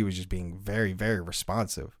 and she was just being very, very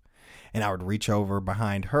responsive. And I would reach over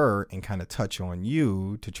behind her and kind of touch on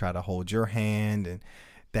you to try to hold your hand. And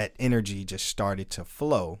that energy just started to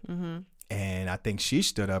flow. And I think she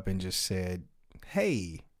stood up and just said,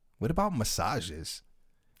 hey, what about massages?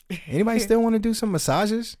 Anybody still want to do some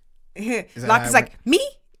massages? Locke is like, me?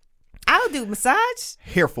 I'll do massage.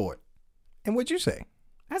 Here for it. And what'd you say?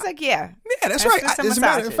 I was like, yeah. that's right. As a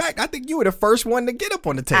matter of fact, I think you were the first one to get up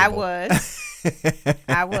on the table.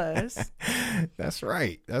 I was. That's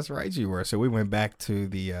right. That's right. You were. So we went back to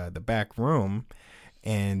the back room,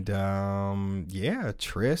 and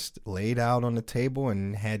Trist laid out on the table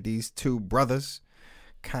and had these two brothers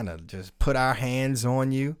kind of just put our hands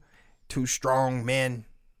on you, two strong men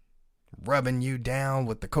rubbing you down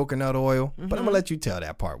with the coconut oil. But I'm gonna let you tell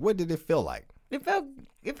that part. What did it feel like? It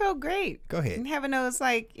felt great. Go ahead. And having those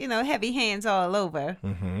heavy hands all over,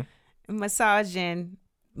 massaging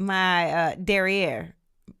my derriere,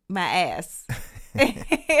 my ass, and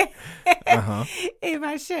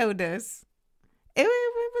my shoulders. It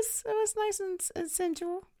was nice and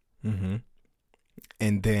sensual. And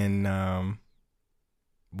then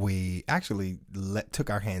we actually took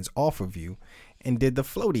our hands off of you and did the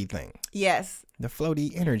floaty thing. Yes. The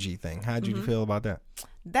floaty energy thing. How'd you feel about that?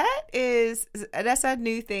 That's a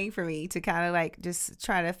new thing for me, to kind of like just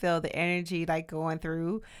try to feel the energy like going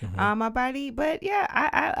through my body. But yeah,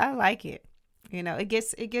 I like it. You know, it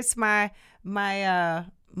gets my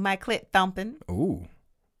clit thumping. Ooh,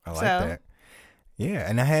 I like that. Yeah,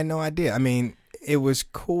 and I had no idea. I mean, it was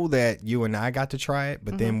cool that you and I got to try it,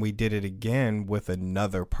 but then we did it again with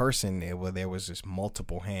another person. There was just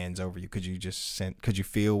multiple hands over you. Could you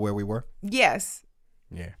feel where we were? Yes.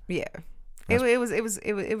 Yeah. Yeah. It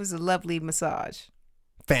was a lovely massage.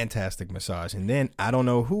 Fantastic massage. And then I don't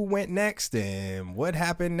know who went next and what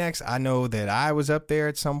happened next. I know that I was up there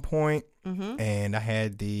at some point, and I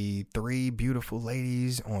had the three beautiful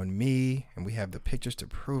ladies on me, and we have the pictures to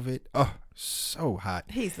prove it. Oh, so hot.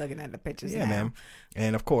 He's looking at the pictures now. man.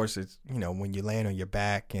 And of course, it's, when you land on your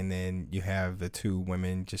back and then you have the two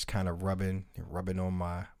women just kind of rubbing on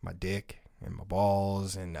my dick and my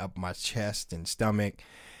balls and up my chest and stomach.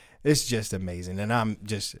 It's just amazing. And I'm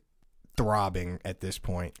just throbbing at this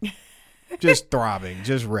point. Just throbbing,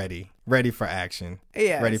 just ready for action,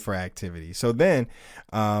 ready for activity. So then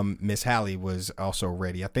Miss Hallie was also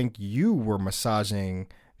ready. I think you were massaging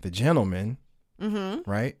the gentleman,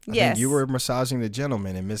 right? I think you were massaging the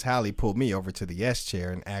gentleman, and Miss Hallie pulled me over to the S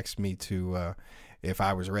chair and asked me to if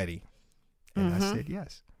I was ready. And I said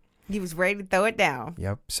yes. You was ready to throw it down.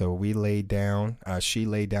 Yep. So we laid down. She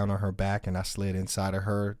laid down on her back, and I slid inside of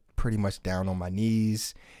her, pretty much down on my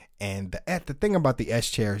knees. And the thing about the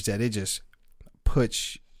S chair is that it just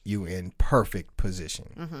puts you in perfect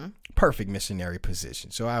position, perfect missionary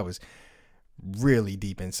position. So I was really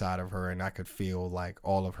deep inside of her, and I could feel like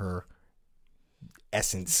all of her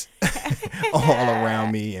essence all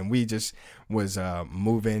around me. And we just was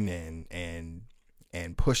moving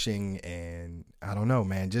and pushing, and I don't know,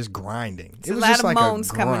 man, just grinding. It was a lot of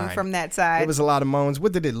moans coming from that side. It was a lot of moans.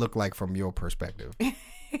 What did it look like from your perspective?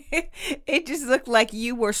 It just looked like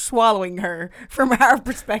you were swallowing her from our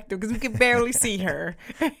perspective, because we could barely see her.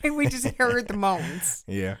 And we just heard the moans.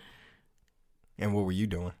 Yeah. And what were you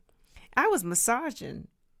doing? I was massaging.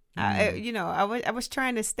 I was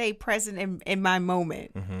trying to stay present in my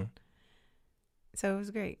moment. So it was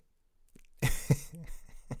great.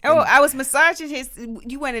 I was massaging his.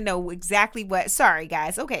 You want to know exactly what? Sorry,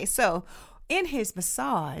 guys. Okay, so in his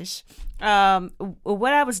massage,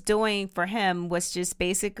 what I was doing for him was just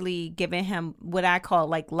basically giving him what I call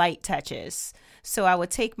like light touches. So I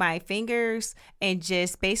would take my fingers and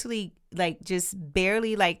just basically just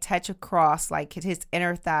barely touch across like his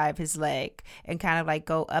inner thigh of his leg, and kind of like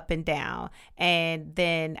go up and down. And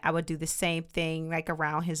then I would do the same thing like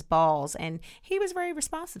around his balls, and he was very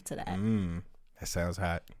responsive to that. That sounds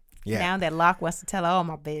hot. Yeah. Now that Locke wants to tell all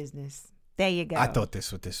my business. There you go. I thought this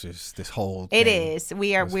whole thing. It is.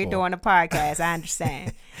 We're doing a podcast. I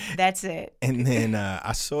understand. That's it. And then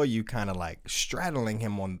I saw you kind of like straddling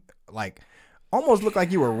him on, like, almost looked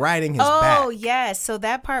like you were riding his back. Oh, yes. So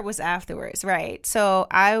that part was afterwards, right? So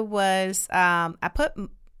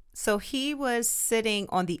so he was sitting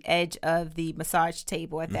on the edge of the massage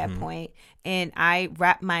table at that point, and I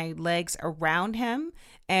wrapped my legs around him.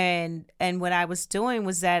 And what I was doing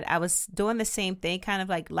was that I was doing the same thing, kind of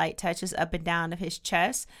like light touches up and down of his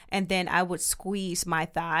chest. And then I would squeeze my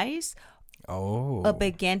thighs up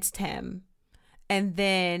against him. And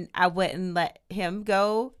then I wouldn't let him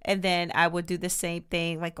go. And then I would do the same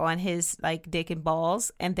thing like on his like dick and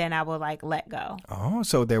balls. And then I would like let go. Oh,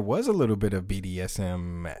 so there was a little bit of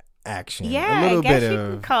BDSM action. Yeah, a little I guess bit you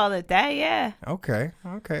can call it that, yeah. Okay.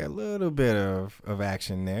 A little bit of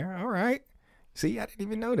action there. All right. See, I didn't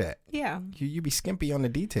even know that. Yeah. You be skimpy on the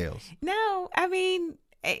details. No, I mean,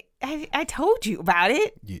 I told you about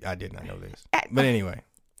it. I did not know this. But anyway.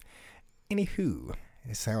 Anywho,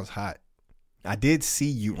 it sounds hot. I did see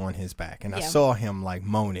you on his back, and I saw him like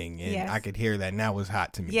moaning, and I could hear that, and that was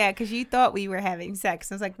hot to me. Yeah, because you thought we were having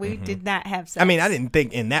sex. I was like, we did not have sex. I mean, I didn't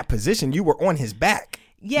think in that position you were on his back.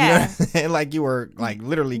 Yeah. You know what I'm saying? Like you were like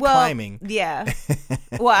literally climbing. Yeah.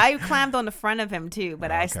 Well, I climbed on the front of him too,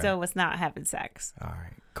 but I still was not having sex. All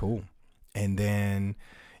right, cool. And then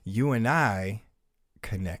you and I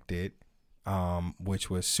connected,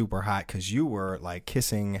 which was super hot because you were like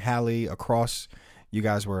kissing Hallie across. You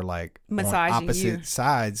guys were like massaging on opposite you.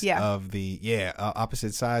 sides of the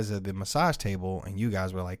opposite sides of the massage table, and you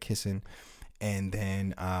guys were like kissing. And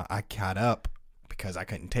then I caught up because I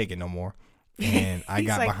couldn't take it no more, and I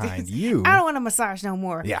got like, behind you. I don't want to massage no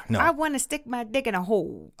more. Yeah, no. I want to stick my dick in a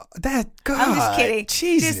hole. That God, I'm just kidding.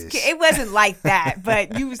 Jesus, it wasn't like that,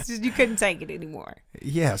 but you couldn't take it anymore.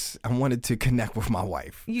 Yes, I wanted to connect with my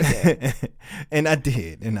wife. You did, and I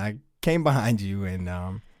did, and I came behind you, and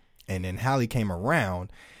then Hallie came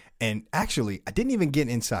around, and actually, I didn't even get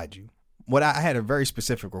inside you. I had a very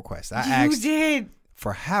specific request. I asked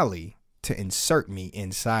for Hallie to insert me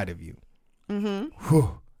inside of you. Mm-hmm.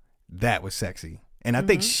 Whew, that was sexy. And I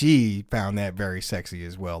think she found that very sexy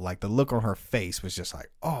as well. Like the look on her face was just like,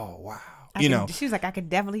 oh, wow. She was like, I could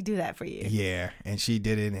definitely do that for you. Yeah. And she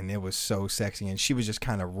did it, and it was so sexy. And she was just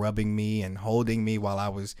kind of rubbing me and holding me while I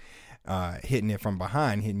was hitting you from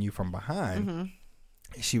behind. Mm-hmm.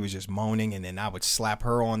 She was just moaning, and then I would slap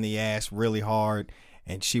her on the ass really hard,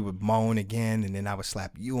 and she would moan again, and then I would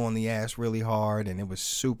slap you on the ass really hard, and it was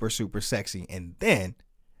super, super sexy. And then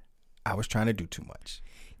I was trying to do too much.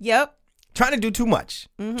 Yep. Trying to do too much.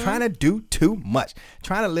 Trying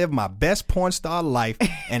to live my best porn star life,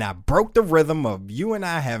 and I broke the rhythm of you and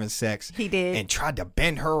I having sex. He did. And tried to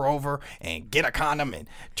bend her over and get a condom and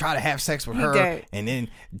try to have sex with her. Did. And then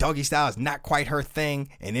doggy style is not quite her thing,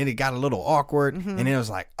 and then it got a little awkward, and then it was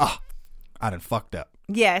like, I done fucked up.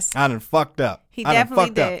 Yes. I done fucked up. He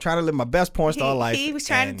definitely did. Trying to live my best porn star life. He was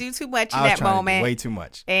trying to do too much in that moment. Way too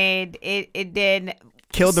much. And it did...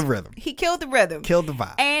 Killed the rhythm. He killed the rhythm. Killed the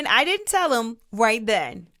vibe. And I didn't tell him right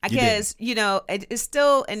then because, it's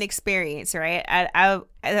still an experience, right? I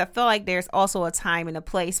feel like there's also a time and a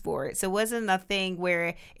place for it. So it wasn't a thing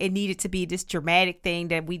where it needed to be this dramatic thing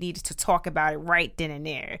that we needed to talk about it right then and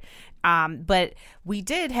there. But we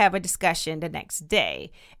did have a discussion the next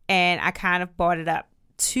day, and I kind of brought it up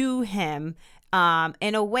to him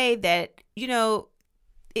in a way that,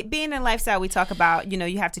 it being a lifestyle, we talk about,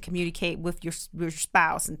 you have to communicate with your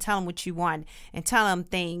spouse and tell them what you want and tell them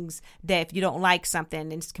things that if you don't like something,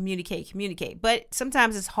 then just communicate. But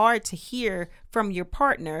sometimes it's hard to hear from your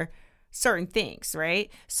partner certain things, right?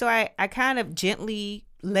 So I kind of gently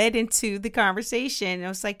led into the conversation. I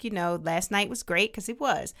was like, last night was great because it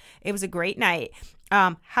was a great night.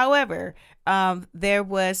 However, there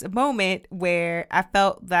was a moment where I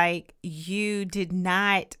felt like you did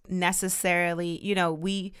not necessarily,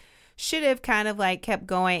 we should have kind of like kept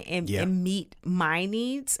going and meet my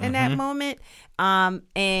needs in that moment. And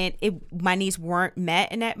my needs weren't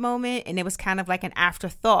met in that moment. And it was kind of like an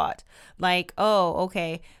afterthought, like, oh,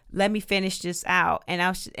 okay, let me finish this out.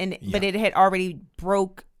 But it had already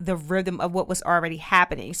broke the rhythm of what was already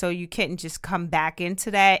happening. So you couldn't just come back into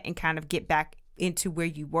that and kind of get back into where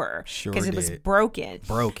you were because it was broken.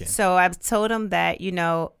 So I've told him that,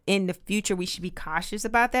 in the future we should be cautious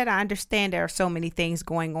about that. I understand there are so many things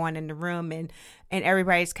going on in the room and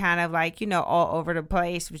everybody's kind of like, all over the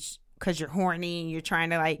place, which because you're horny and you're trying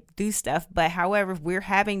to like do stuff. But however, if we're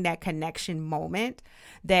having that connection moment,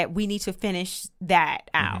 that we need to finish that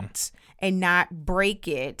out and not break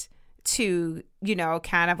it to,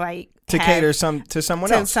 kind of like to cater to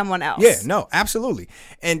someone else. Yeah, no, absolutely.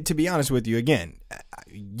 And to be honest with you, again,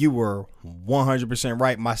 you were 100%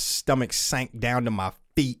 right. My stomach sank down to my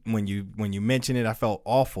feet when you mentioned it. I felt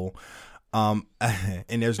awful. And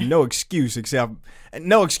there's no excuse.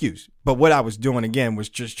 But what I was doing again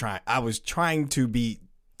was I was trying to be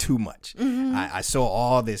too much. I saw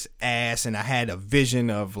all this ass and I had a vision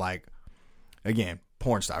of like, again,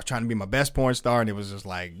 porn star. I was trying to be my best porn star, and it was just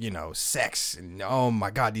like, sex, and oh my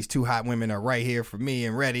God, these two hot women are right here for me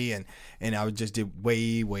and ready, and I just did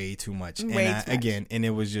way too much. And it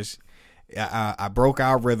was just I broke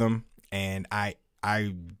our rhythm, and I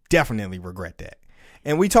definitely regret that.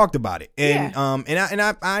 And we talked about it, and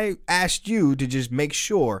I asked you to just make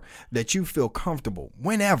sure that you feel comfortable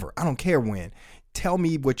whenever. I don't care when. Tell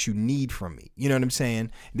me what you need from me. You know what I'm saying?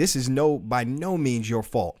 This is by no means your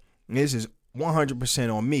fault. This is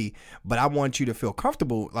 100% on me, but I want you to feel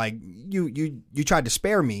comfortable. Like you tried to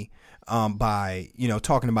spare me by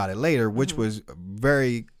talking about it later, which was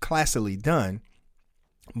very classily done.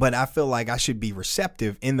 But I feel like I should be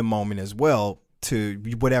receptive in the moment as well to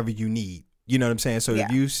whatever you need. You know what I'm saying? So Yeah.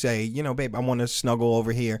 if you say, you know, babe, I want to snuggle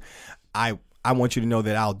over here, I want you to know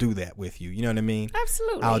that I'll do that with you. You know what I mean?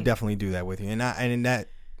 Absolutely. I'll definitely do that with you.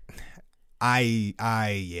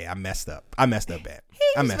 I messed up. I messed up bad.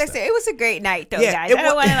 I messed up. It was a great night, though, Yeah, guys. it I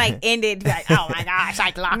don't wa- want to like end it like, oh my gosh,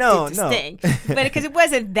 I locked into No. Sting, but because it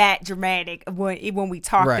wasn't that dramatic when we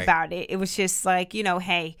talked Right. about it. It was just like, you know,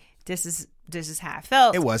 hey, this is how I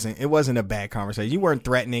felt. It wasn't a bad conversation. You weren't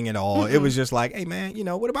threatening at all. It was just like, hey man, you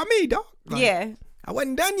know, what about me, dog? Like, Yeah. I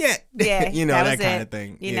wasn't done yet. Yeah, you know, that was kind it, of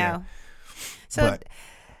thing. You Yeah. know. So, But-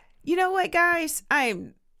 you know what, guys?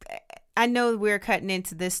 I know we're cutting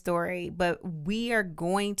into this story, but we are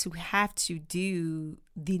going to have to do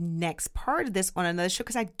the next part of this on another show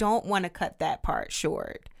because I don't want to cut that part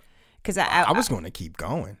short. Because I was going to keep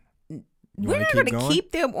going. we're not going to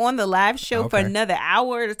keep them on the live show for Okay. another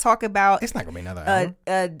hour to talk about It's not going to be another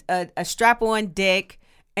hour. a strap-on dick.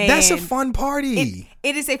 And That's a fun party.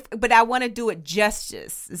 It is but I want to do it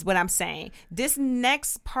justice, is what I'm saying. This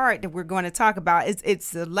next part that we're going to talk about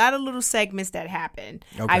it's a lot of little segments that happen.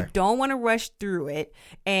 Okay. I don't want to rush through it,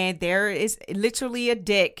 and there is literally a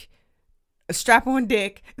strap-on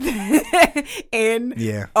dick, and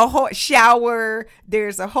Yeah. a whole shower.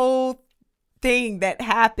 There's a whole thing that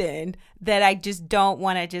happened that I just don't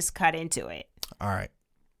want to just cut into it. All right.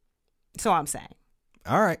 So I'm saying.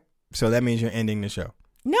 All right. So that means you're ending the show.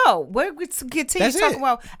 No, we're going to continue That's talking it.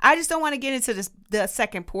 about. I just don't want to get into the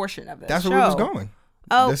second portion of it. That's where we was going.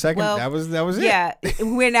 Oh, The second, well, that was it. yeah,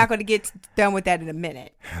 we're not going to get done with that in a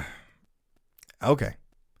minute. Okay.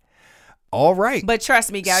 All right. But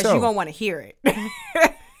trust me, guys, So- you're going to want to hear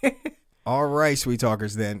it. All right, sweet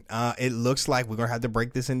talkers, then. It looks like we're going to have to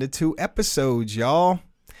break this into 2 episodes, y'all.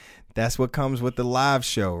 That's what comes with the live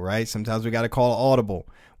show, right? Sometimes we got to call audible.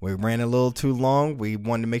 We ran a little too long. We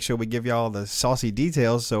wanted to make sure we give y'all the saucy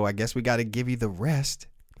details, so I guess we got to give you the rest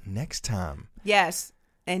next time. Yes.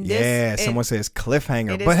 And this, Yeah, someone says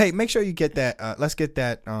cliffhanger. it But is- hey, make sure you get that. Let's get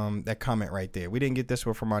that that comment right there. We didn't get this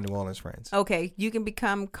one from our New Orleans friends. Okay, you can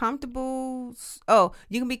become comfortable. Oh,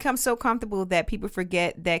 you can become so comfortable that people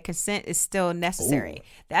forget that consent is still necessary. Ooh.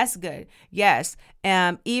 That's good. Yes.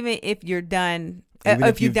 Even if you're done. Even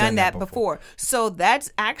If you've done that before. So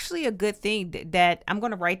that's actually a good thing that I'm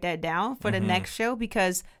going to write that down for the next show,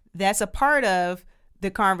 because that's a part of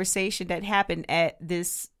the conversation that happened at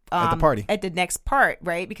this At the party. at the next part,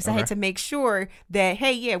 right? Because I had Okay. to make sure that,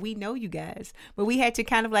 hey, yeah, we know you guys, but we had to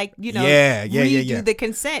kind of like, you know, Yeah. redo the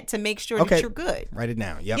consent to make sure Okay. that you're good. Write it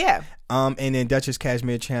down. Yep. Yeah. And then Duchess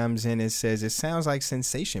Cashmere chimes in and says, it sounds like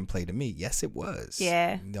Sensation play to me. Yes, it was.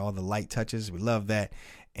 Yeah. All the light touches. We love that.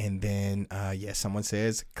 And then, someone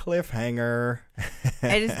says cliffhanger.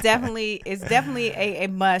 It's definitely a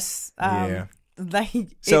must. Yeah. Like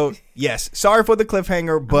So yes, sorry for the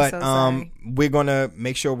cliffhanger, but so sorry. we're gonna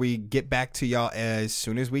make sure we get back to y'all as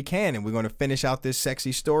soon as we can, and we're gonna finish out this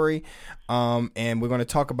sexy story, and we're gonna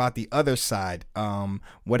talk about the other side,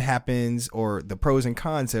 what happens or the pros and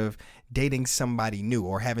cons of dating somebody new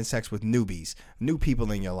or having sex with newbies, new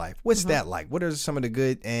people in your life. What's that like? What are some of the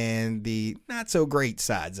good and the not so great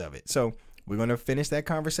sides of it? So we're gonna finish that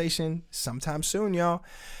conversation sometime soon, y'all.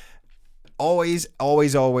 Always,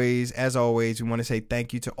 as always, we want to say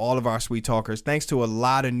thank you to all of our sweet talkers. Thanks to a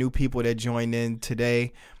lot of new people that joined in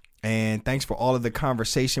today. And thanks for all of the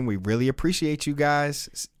conversation. We really appreciate you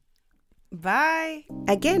guys. Bye.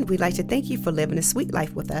 Again, we'd like to thank you for living a sweet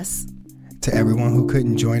life with us. To everyone who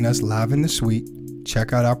couldn't join us live in the suite,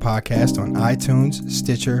 check out our podcast on iTunes,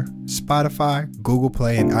 Stitcher, Spotify, Google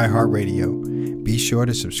Play, and iHeartRadio. Be sure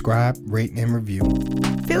to subscribe, rate, and review.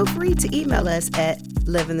 Feel free to email us at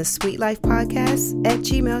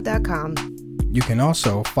livingthesweetlifepodcast@gmail.com. You can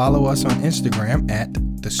also follow us on Instagram at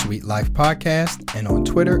The Sweet Life Podcast and on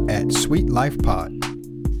Twitter at Sweet Life Pod.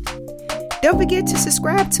 Don't forget to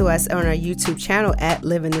subscribe to us on our YouTube channel at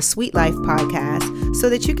Living the Sweet Life Podcast so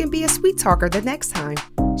that you can be a sweet talker the next time.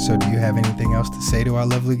 So do you have anything else to say to our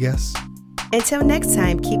lovely guests? Until next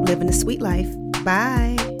time, keep living the sweet life.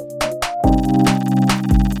 Bye.